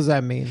State. And what does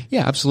that mean?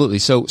 Yeah, absolutely.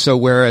 So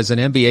whereas an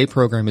MBA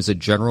program is a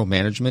general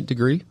management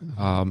degree,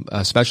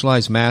 a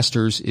specialized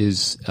master's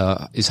is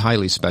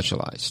highly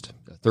specialized.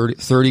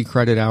 30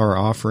 credit hour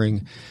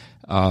offering.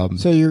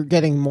 So you're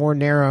getting more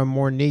narrow,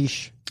 more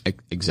niche.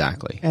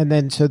 Exactly. And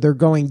then so they're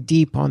going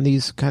deep on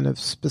these kind of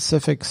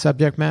specific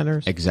subject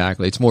matters.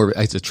 Exactly.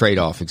 It's a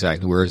trade-off.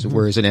 Exactly. Whereas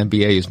an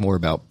MBA is more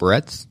about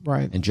breadth,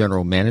 right, and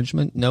general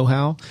management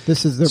know-how. They're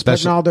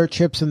putting all their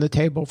chips in the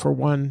table for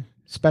one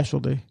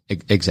specialty.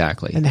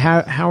 Exactly. And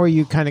how are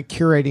you kind of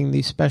curating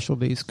these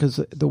specialties, because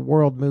the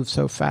world moves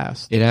so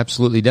fast? It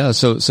absolutely does.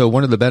 So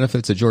one of the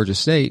benefits of Georgia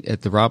State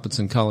at the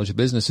Robinson College of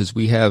Business is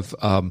we have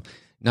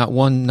not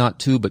one, not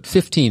two, but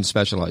 15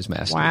 specialized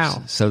masters.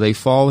 Wow. So they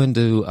fall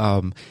into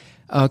kind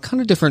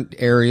of different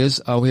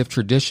areas. We have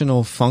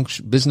traditional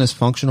business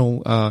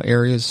functional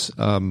areas,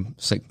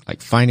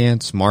 like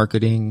finance,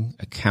 marketing,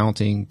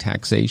 accounting,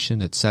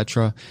 taxation,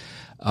 etc.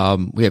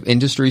 We have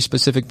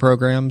industry-specific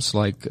programs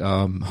like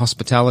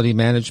hospitality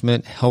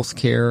management,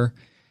 healthcare,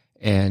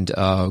 and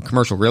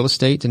commercial real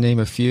estate, to name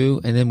a few.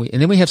 And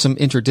then we have some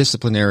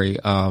interdisciplinary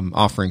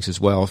offerings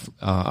as well.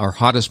 Our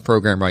hottest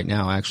program right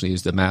now actually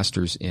is the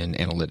Masters in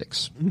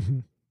Analytics. Mm-hmm.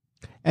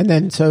 And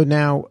then, so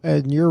now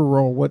in your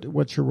role,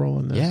 what's your role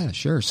in this? Yeah,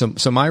 sure.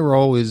 So my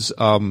role is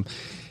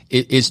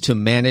to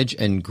manage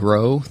and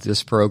grow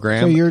this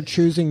program. So you're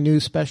choosing new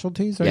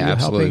specialties? Are you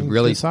absolutely. Helping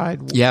really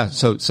decide? Yeah.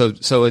 So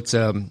it's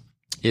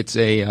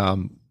a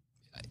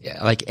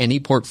like any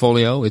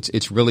portfolio.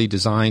 It's really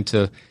designed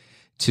to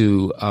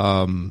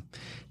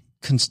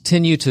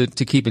continue to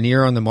keep an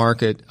ear on the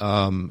market,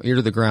 ear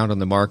to the ground on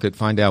the market,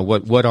 find out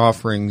what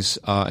offerings,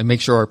 and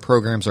make sure our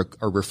programs are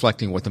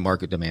reflecting what the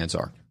market demands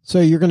are. So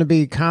you're going to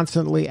be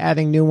constantly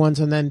adding new ones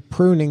and then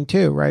pruning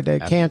too, right?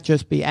 It can't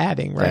just be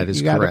adding, right? That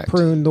is correct. You got to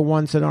prune the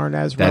ones that aren't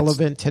as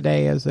relevant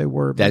today as they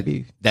were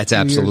maybe. That's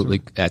absolutely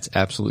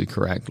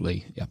correct,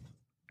 Lee. Yeah.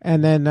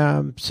 And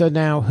then, so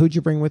now, who'd you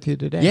bring with you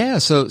today? Yeah,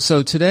 so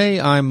today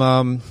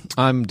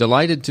I'm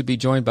delighted to be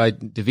joined by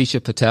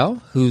Devisha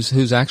Patel,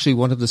 who's actually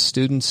one of the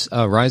students,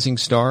 rising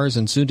stars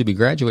and soon to be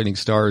graduating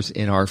stars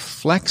in our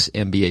Flex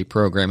MBA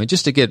program. And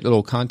just to get a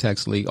little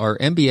context, Lee, our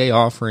MBA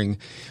offering,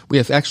 we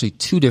have actually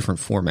two different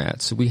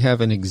formats. We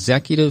have an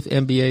executive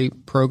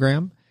MBA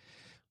program,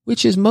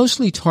 which is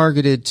mostly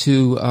targeted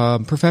to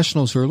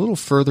professionals who are a little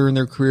further in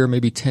their career,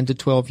 maybe 10 to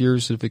 12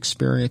 years of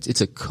experience. It's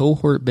a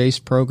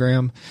cohort-based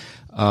program.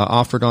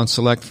 Offered on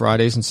select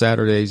Fridays and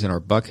Saturdays in our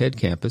Buckhead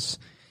campus.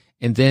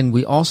 And then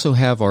we also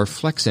have our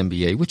Flex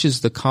MBA, which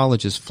is the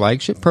college's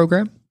flagship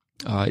program.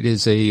 It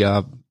is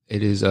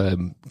a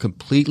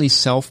completely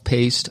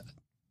self-paced,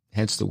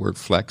 hence the word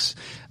flex,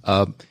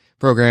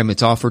 program.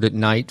 It's offered at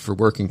night for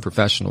working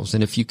professionals.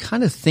 And if you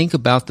kind of think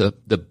about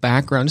the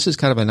background, this is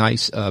kind of a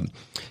nice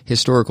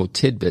historical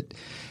tidbit.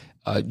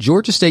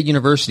 Georgia State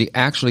University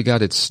actually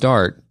got its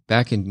start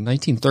back in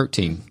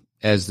 1913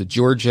 as the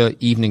Georgia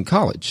Evening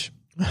College.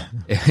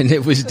 And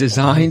it was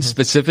designed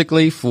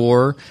specifically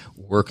for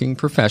working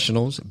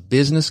professionals,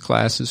 business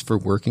classes for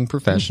working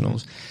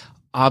professionals.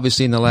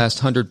 Obviously, in the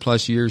last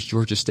 100+ years,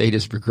 Georgia State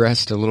has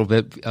progressed a little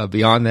bit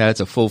beyond that.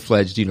 It's a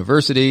full-fledged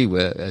university,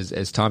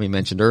 as Tommy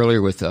mentioned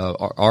earlier, with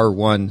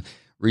R1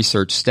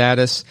 research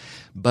status.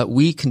 But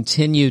we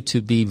continue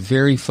to be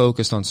very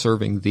focused on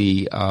serving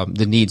the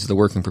needs of the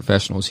working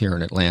professionals here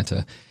in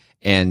Atlanta.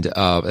 And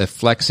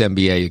Flex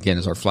MBA, again,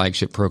 is our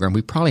flagship program.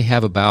 We probably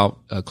have about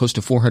close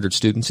to 400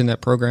 students in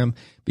that program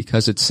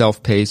because it's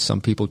self-paced.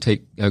 Some people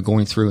take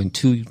going through in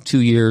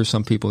two years,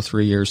 some people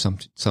 3 years,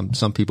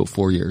 some people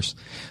 4 years.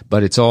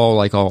 But it's all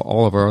like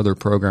all of our other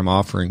program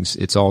offerings.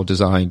 It's all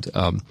designed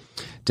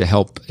to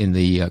help in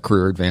the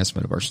career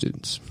advancement of our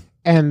students.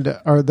 And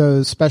are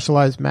those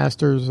specialized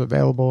masters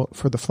available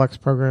for the Flex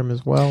program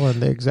as well,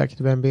 and the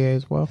executive MBA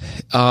as well?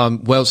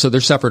 Well, so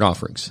they're separate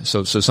offerings.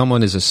 So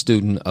someone is a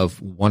student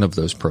of one of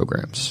those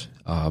programs,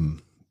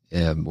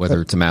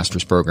 whether it's a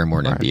master's program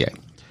or an MBA.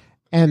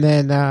 And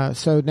then,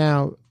 so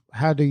now,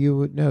 how do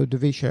you know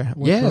Devisha?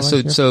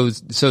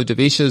 So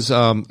Devisha's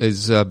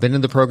has been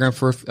in the program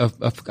for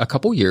a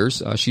couple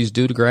years. She's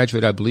due to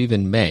graduate, I believe,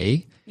 in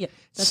May. Yep.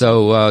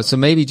 So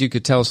maybe you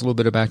could tell us a little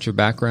bit about your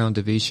background,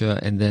 Devisha,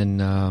 and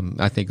then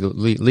I think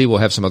Lee will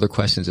have some other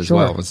questions as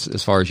well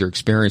as far as your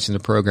experience in the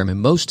program,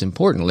 and most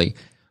importantly,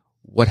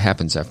 what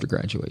happens after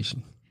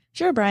graduation.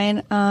 Sure,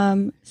 Brian.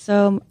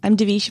 So I'm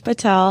Devisha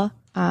Patel.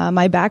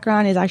 My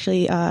background is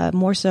actually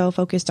more so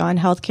focused on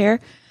healthcare.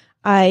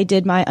 I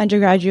did my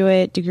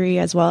undergraduate degree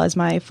as well as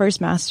my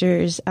first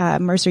master's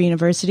at Mercer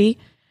University.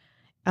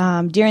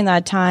 During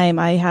that time,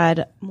 I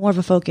had more of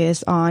a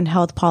focus on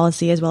health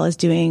policy as well as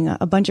doing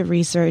a bunch of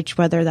research,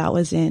 whether that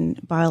was in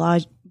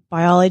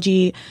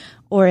biology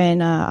or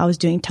in I was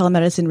doing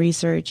telemedicine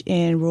research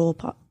in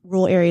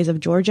rural areas of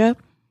Georgia.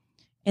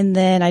 And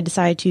then I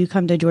decided to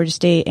come to Georgia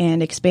State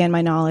and expand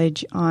my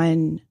knowledge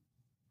on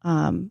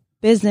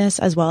business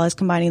as well as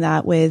combining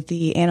that with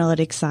the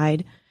analytics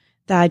side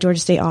that Georgia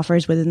State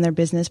offers within their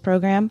business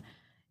program.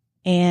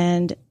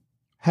 And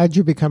how did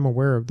you become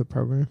aware of the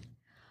program?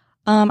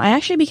 I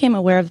actually became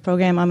aware of the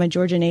program. I'm a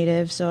Georgia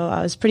native, so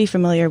I was pretty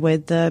familiar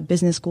with the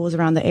business schools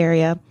around the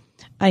area.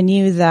 I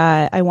knew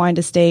that I wanted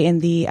to stay in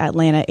the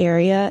Atlanta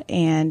area,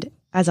 and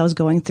as I was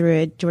going through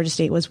it, Georgia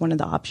State was one of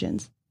the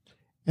options.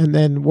 And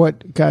then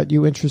what got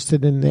you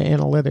interested in the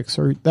analytics,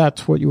 or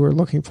that's what you were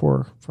looking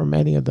for from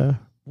any of the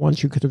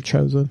ones you could have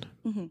chosen?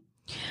 Mm-hmm.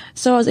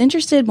 So I was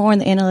interested more in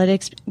the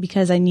analytics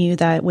because I knew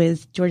that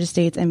with Georgia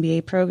State's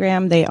MBA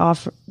program,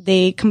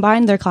 they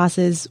combined their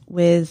classes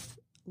with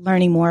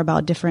learning more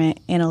about different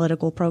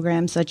analytical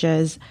programs, such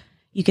as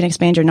you can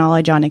expand your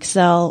knowledge on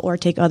Excel or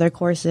take other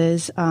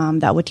courses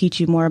that would teach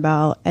you more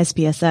about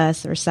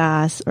SPSS or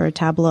SAS or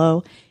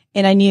Tableau.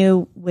 And I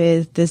knew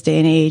with this day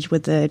and age,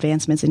 with the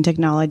advancements in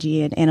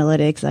technology and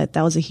analytics,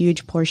 that was a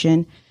huge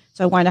portion.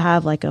 So I wanted to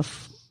have like a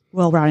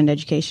well-rounded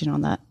education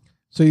on that.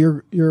 So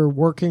you're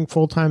working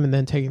full-time and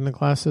then taking the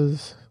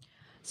classes?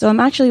 So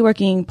I'm actually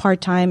working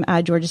part-time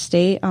at Georgia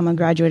State. I'm a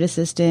graduate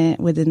assistant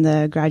within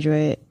the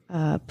graduate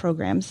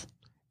programs.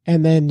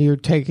 And then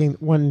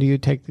when do you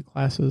take the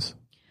classes?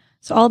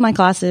 So all of my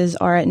classes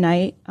are at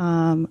night.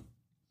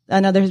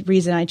 Another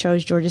reason I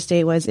chose Georgia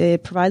State was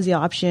it provides the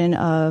option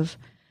of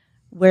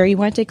where you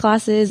want to take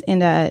classes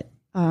and at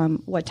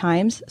what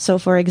times. So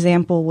for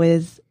example,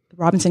 with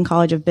Robinson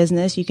College of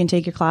Business, you can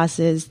take your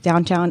classes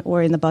downtown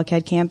or in the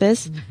Buckhead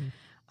campus. Mm-hmm.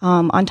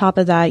 On top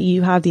of that,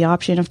 you have the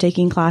option of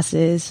taking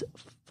classes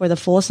for the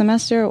full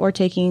semester or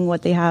taking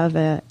what they have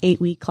a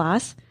 8-week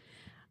class.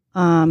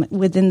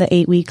 Within the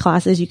 8-week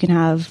classes, you can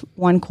have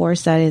one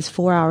course that is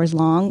 4 hours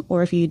long,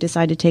 or if you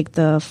decide to take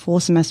the full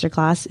semester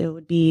class, it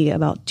would be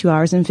about 2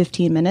 hours and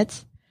 15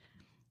 minutes.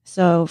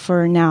 So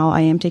for now,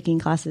 I am taking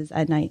classes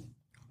at night.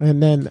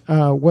 And then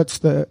what's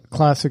the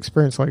class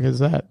experience like? Is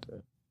that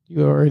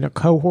you're in a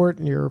cohort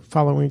and you're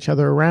following each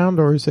other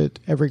around, or is it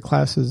every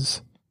class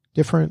is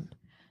different?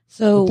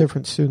 So with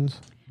different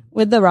students?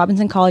 With the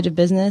Robinson College of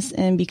Business,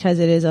 and because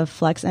it is a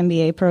flex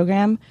MBA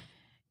program,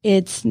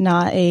 it's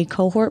not a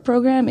cohort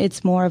program.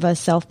 It's more of a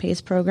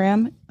self-paced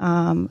program.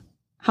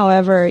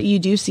 However, you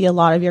do see a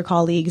lot of your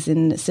colleagues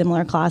in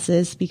similar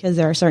classes because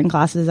there are certain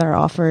classes that are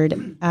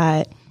offered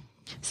at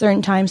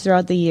certain times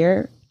throughout the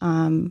year.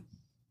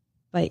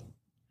 But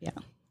yeah.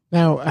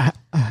 Now,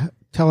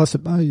 tell us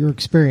about your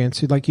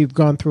experience. Like you've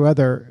gone through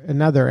another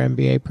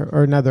MBA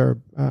or another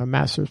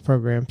master's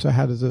program. So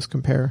how does this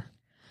compare?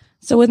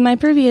 So with my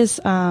previous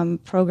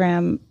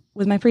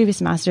with my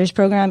previous master's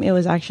program, it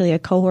was actually a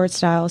cohort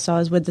style. So I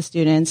was with the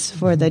students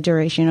for the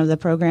duration of the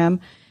program.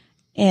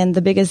 And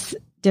the biggest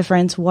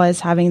difference was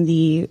having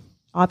the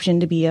option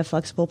to be a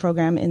flexible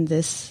program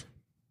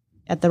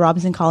at the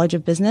Robinson College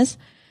of Business.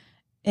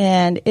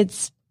 And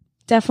it's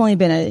definitely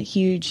been a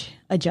huge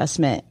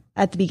adjustment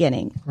at the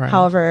beginning. Right.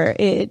 However,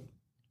 it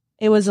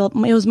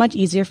was much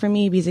easier for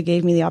me because it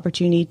gave me the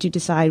opportunity to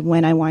decide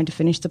when I wanted to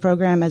finish the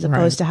program as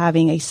opposed to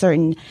having a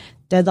certain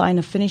deadline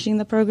of finishing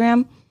the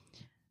program.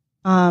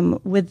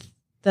 With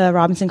the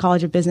Robinson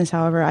College of Business,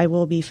 however, I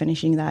will be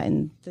finishing that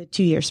in the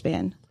 2-year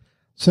span.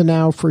 So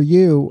now for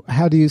you,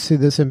 how do you see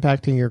this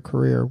impacting your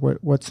career?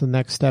 What's the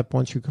next step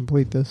once you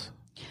complete this?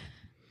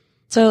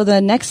 So the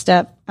next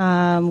step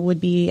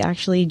would be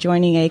actually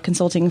joining a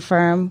consulting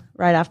firm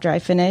right after I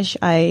finish.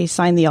 I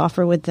signed the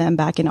offer with them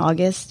back in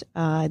August.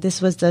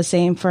 This was the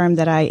same firm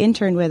that I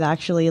interned with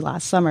actually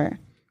last summer.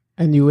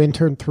 And you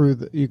interned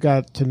you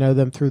got to know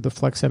them through the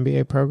Flex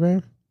MBA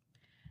program?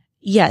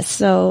 Yes.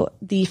 So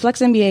the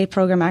Flex MBA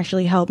program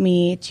actually helped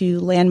me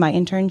to land my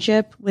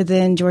internship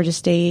within Georgia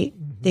State.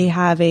 Mm-hmm. They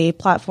have a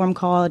platform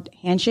called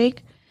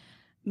Handshake.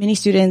 Many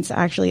students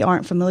actually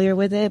aren't familiar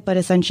with it, but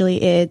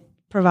essentially it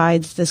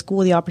provides the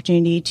school the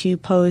opportunity to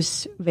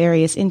post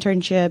various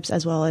internships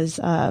as well as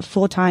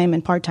full-time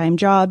and part-time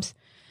jobs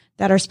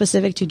that are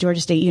specific to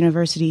Georgia State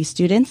University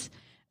students.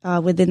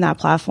 Within that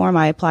platform,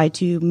 I applied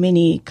to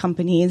many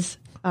companies,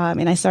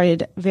 and I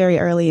started very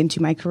early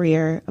into my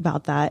career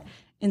about that.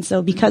 And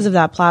so because of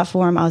that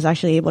platform, I was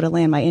actually able to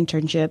land my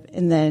internship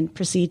and then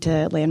proceed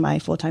to land my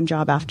full-time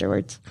job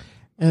afterwards.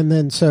 And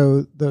then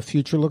so the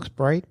future looks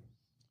bright?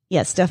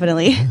 Yes,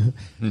 definitely.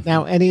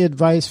 Now, any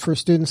advice for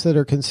students that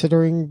are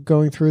considering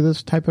going through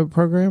this type of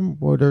program?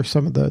 What are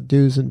some of the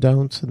do's and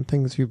don'ts and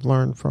things you've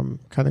learned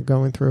from kind of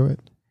going through it?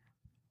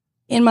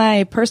 In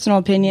my personal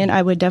opinion,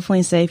 I would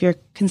definitely say if you're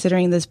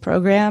considering this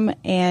program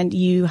and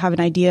you have an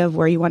idea of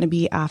where you want to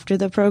be after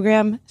the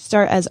program,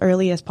 start as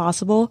early as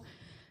possible.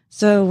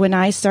 So when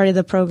I started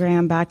the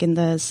program back in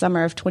the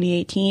summer of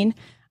 2018,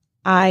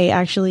 I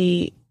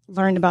actually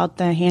learned about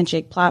the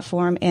Handshake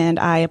platform and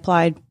I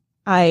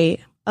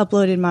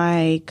uploaded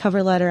my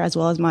cover letter as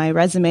well as my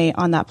resume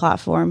on that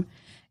platform.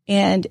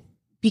 And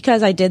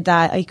because I did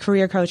that, a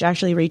career coach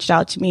actually reached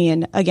out to me.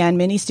 And again,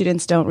 many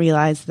students don't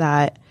realize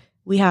that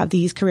we have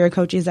these career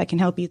coaches that can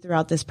help you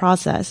throughout this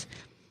process.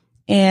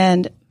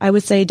 And I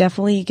would say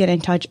definitely get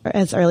in touch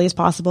as early as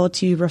possible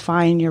to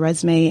refine your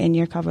resume and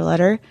your cover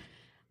letter.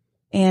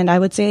 And I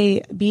would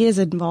say be as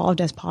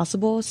involved as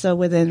possible. So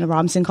within the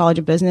Robinson College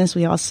of Business,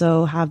 we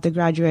also have the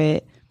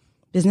Graduate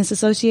Business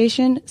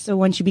Association. So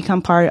once you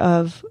become part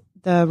of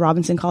the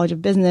Robinson College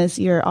of Business,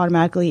 you're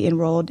automatically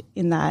enrolled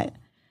in that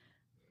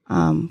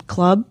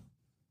club.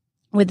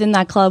 Within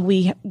that club,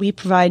 we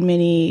provide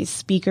many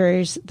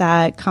speakers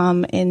that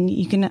come, and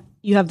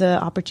you have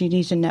the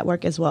opportunity to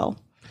network as well.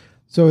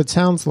 So it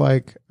sounds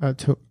like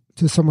to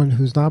someone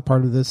who's not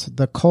part of this,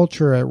 the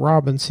culture at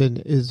Robinson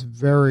is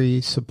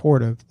very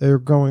supportive. They're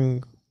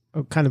going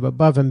kind of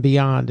above and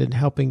beyond in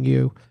helping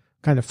you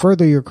kind of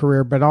further your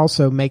career, but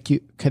also make you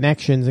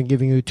connections and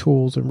giving you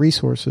tools and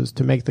resources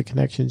to make the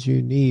connections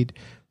you need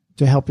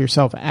to help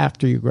yourself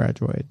after you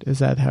graduate. Is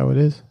that how it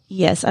is?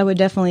 Yes, I would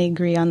definitely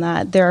agree on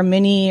that. There are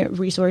many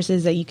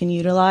resources that you can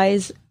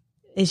utilize.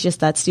 It's just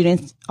that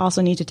students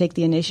also need to take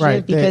the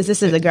initiative because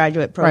this is a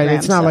graduate program. Right.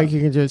 It's not like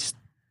you can just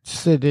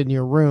sit in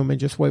your room and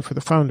just wait for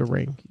the phone to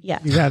ring. Yeah.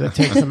 You got to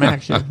take some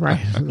action,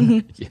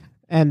 right? Yeah.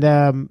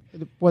 And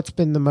what's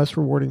been the most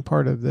rewarding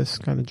part of this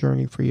kind of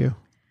journey for you?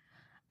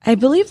 I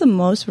believe the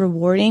most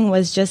rewarding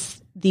was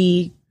just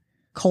the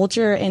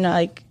culture and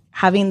like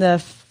having the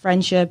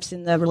friendships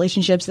and the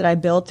relationships that I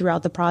built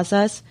throughout the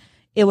process.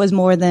 It was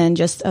more than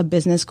just a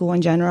business school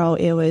in general.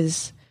 It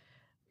was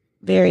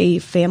very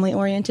family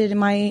oriented, in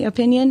my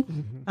opinion.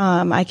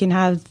 Mm-hmm. I can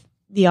have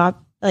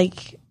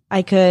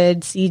I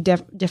could see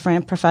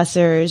different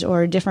professors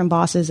or different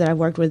bosses that I've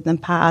worked with in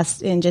the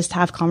past and just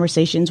have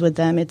conversations with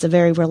them. It's a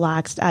very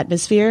relaxed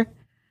atmosphere.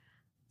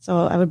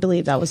 So I would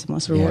believe that was the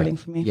most rewarding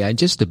for me. Yeah, and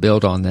just to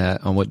build on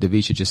that, on what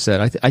Davisha just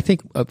said, I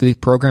think of the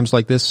programs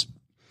like this,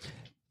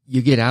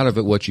 you get out of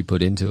it what you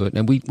put into it.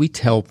 And we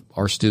tell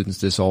our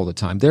students this all the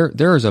time.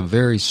 There is a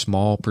very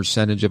small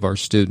percentage of our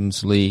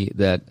students, Lee,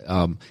 that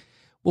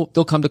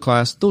they'll come to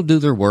class, they'll do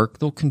their work,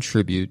 they'll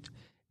contribute,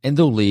 and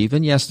they'll leave.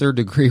 And yes, their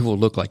degree will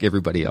look like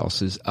everybody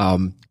else's,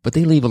 but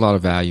they leave a lot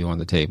of value on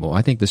the table.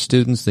 I think the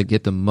students that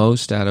get the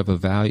most out of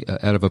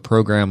a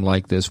program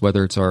like this,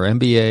 whether it's our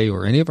MBA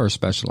or any of our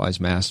specialized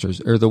masters,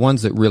 are the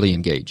ones that really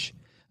engage.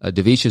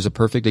 Davisha is a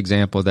perfect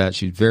example of that.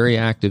 She's very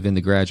active in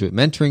the graduate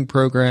mentoring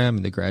program,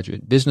 in the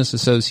Graduate Business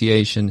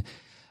Association,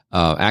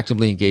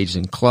 actively engaged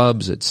in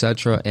clubs,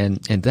 etc.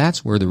 And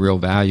that's where the real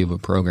value of a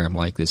program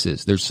like this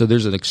is.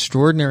 There's an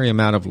extraordinary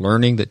amount of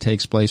learning that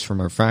takes place from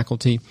our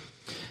faculty.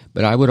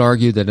 But I would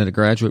argue that in a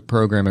graduate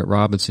program at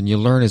Robinson, you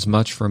learn as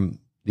much from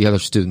the other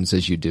students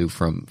as you do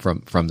from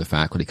the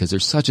faculty, because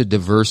there's such a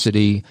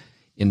diversity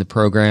in the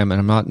program.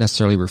 And I'm not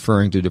necessarily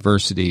referring to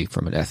diversity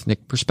from an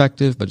ethnic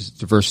perspective, but it's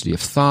diversity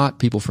of thought,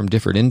 people from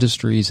different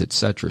industries, et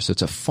cetera. So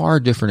it's a far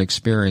different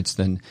experience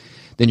than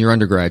your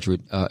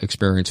undergraduate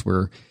experience,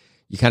 where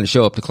you kind of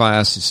show up to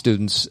class,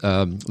 students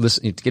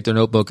listen, to get their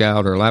notebook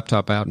out or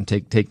laptop out and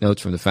take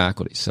notes from the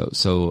faculty.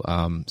 So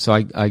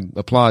I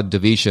applaud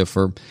Davisha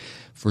for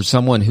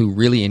someone who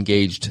really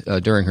engaged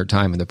during her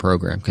time in the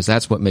program, because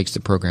that's what makes the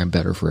program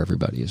better for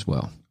everybody as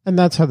well. And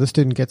that's how the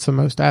student gets the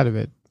most out of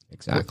it.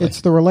 Exactly.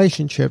 It's the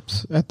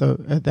relationships at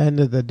the end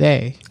of the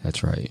day.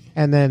 That's right.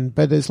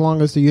 But as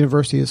long as the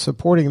university is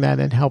supporting that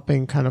and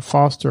helping kind of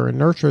foster and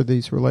nurture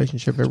these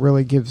relationships, it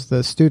really gives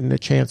the student a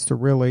chance to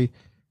really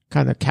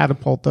kind of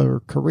catapult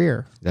their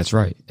career. That's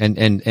right.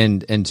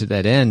 And to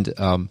that end,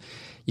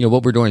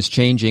 what we're doing is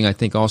changing, I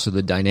think, also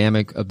the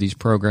dynamic of these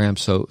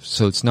programs. So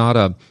it's not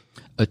a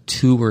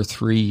 2 or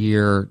 3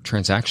 year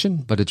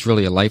transaction, but it's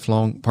really a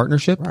lifelong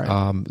partnership.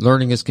 Right.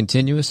 Learning is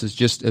continuous, is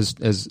just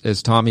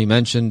as Tommy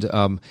mentioned.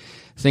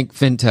 Think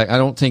fintech. I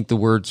don't think the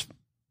words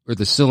or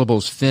the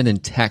syllables fin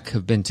and tech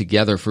have been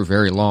together for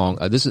very long.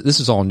 This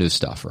is all new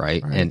stuff,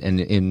 right?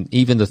 And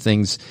even the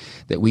things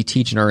that we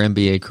teach in our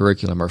MBA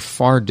curriculum are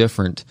far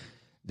different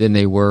than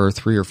they were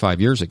 3 or 5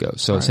 years ago.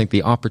 So I think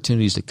the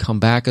opportunities to come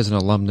back as an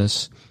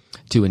alumnus,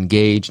 to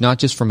engage, not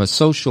just from a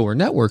social or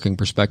networking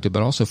perspective,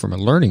 but also from a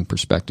learning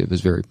perspective,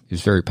 is very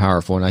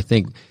powerful. And I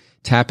think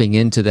tapping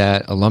into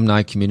that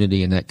alumni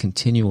community and that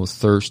continual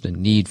thirst and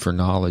need for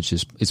knowledge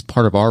is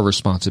part of our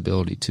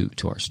responsibility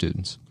to our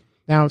students.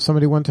 Now, if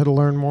somebody wanted to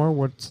learn more,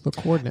 what's the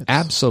coordinates?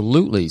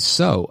 Absolutely.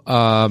 So,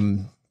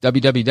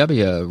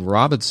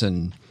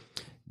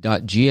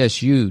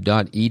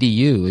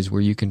 www.robinson.gsu.edu is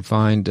where you can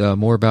find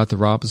more about the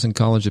Robinson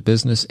College of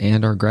Business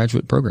and our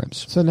graduate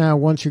programs. So now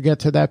once you get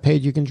to that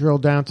page, you can drill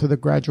down to the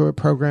graduate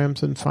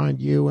programs and find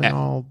you and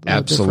all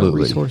the different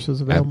resources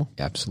available.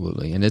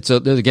 Absolutely. And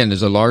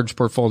there's a large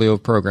portfolio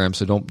of programs,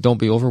 so don't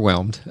be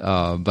overwhelmed,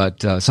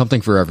 but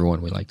something for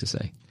everyone, we like to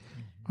say.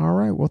 All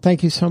right. Well,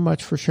 thank you so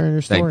much for sharing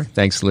your story.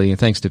 Thanks, Lee, and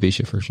thanks,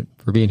 Davisha,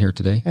 for being here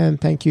today.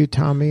 And thank you,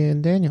 Tommy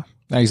and Daniel.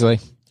 Thanks,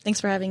 Lee.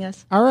 Thanks for having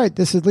us. All right.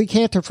 This is Lee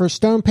Cantor for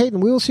Stone Payton.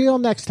 We will see you all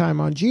next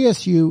time on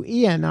GSU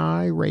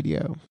ENI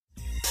Radio.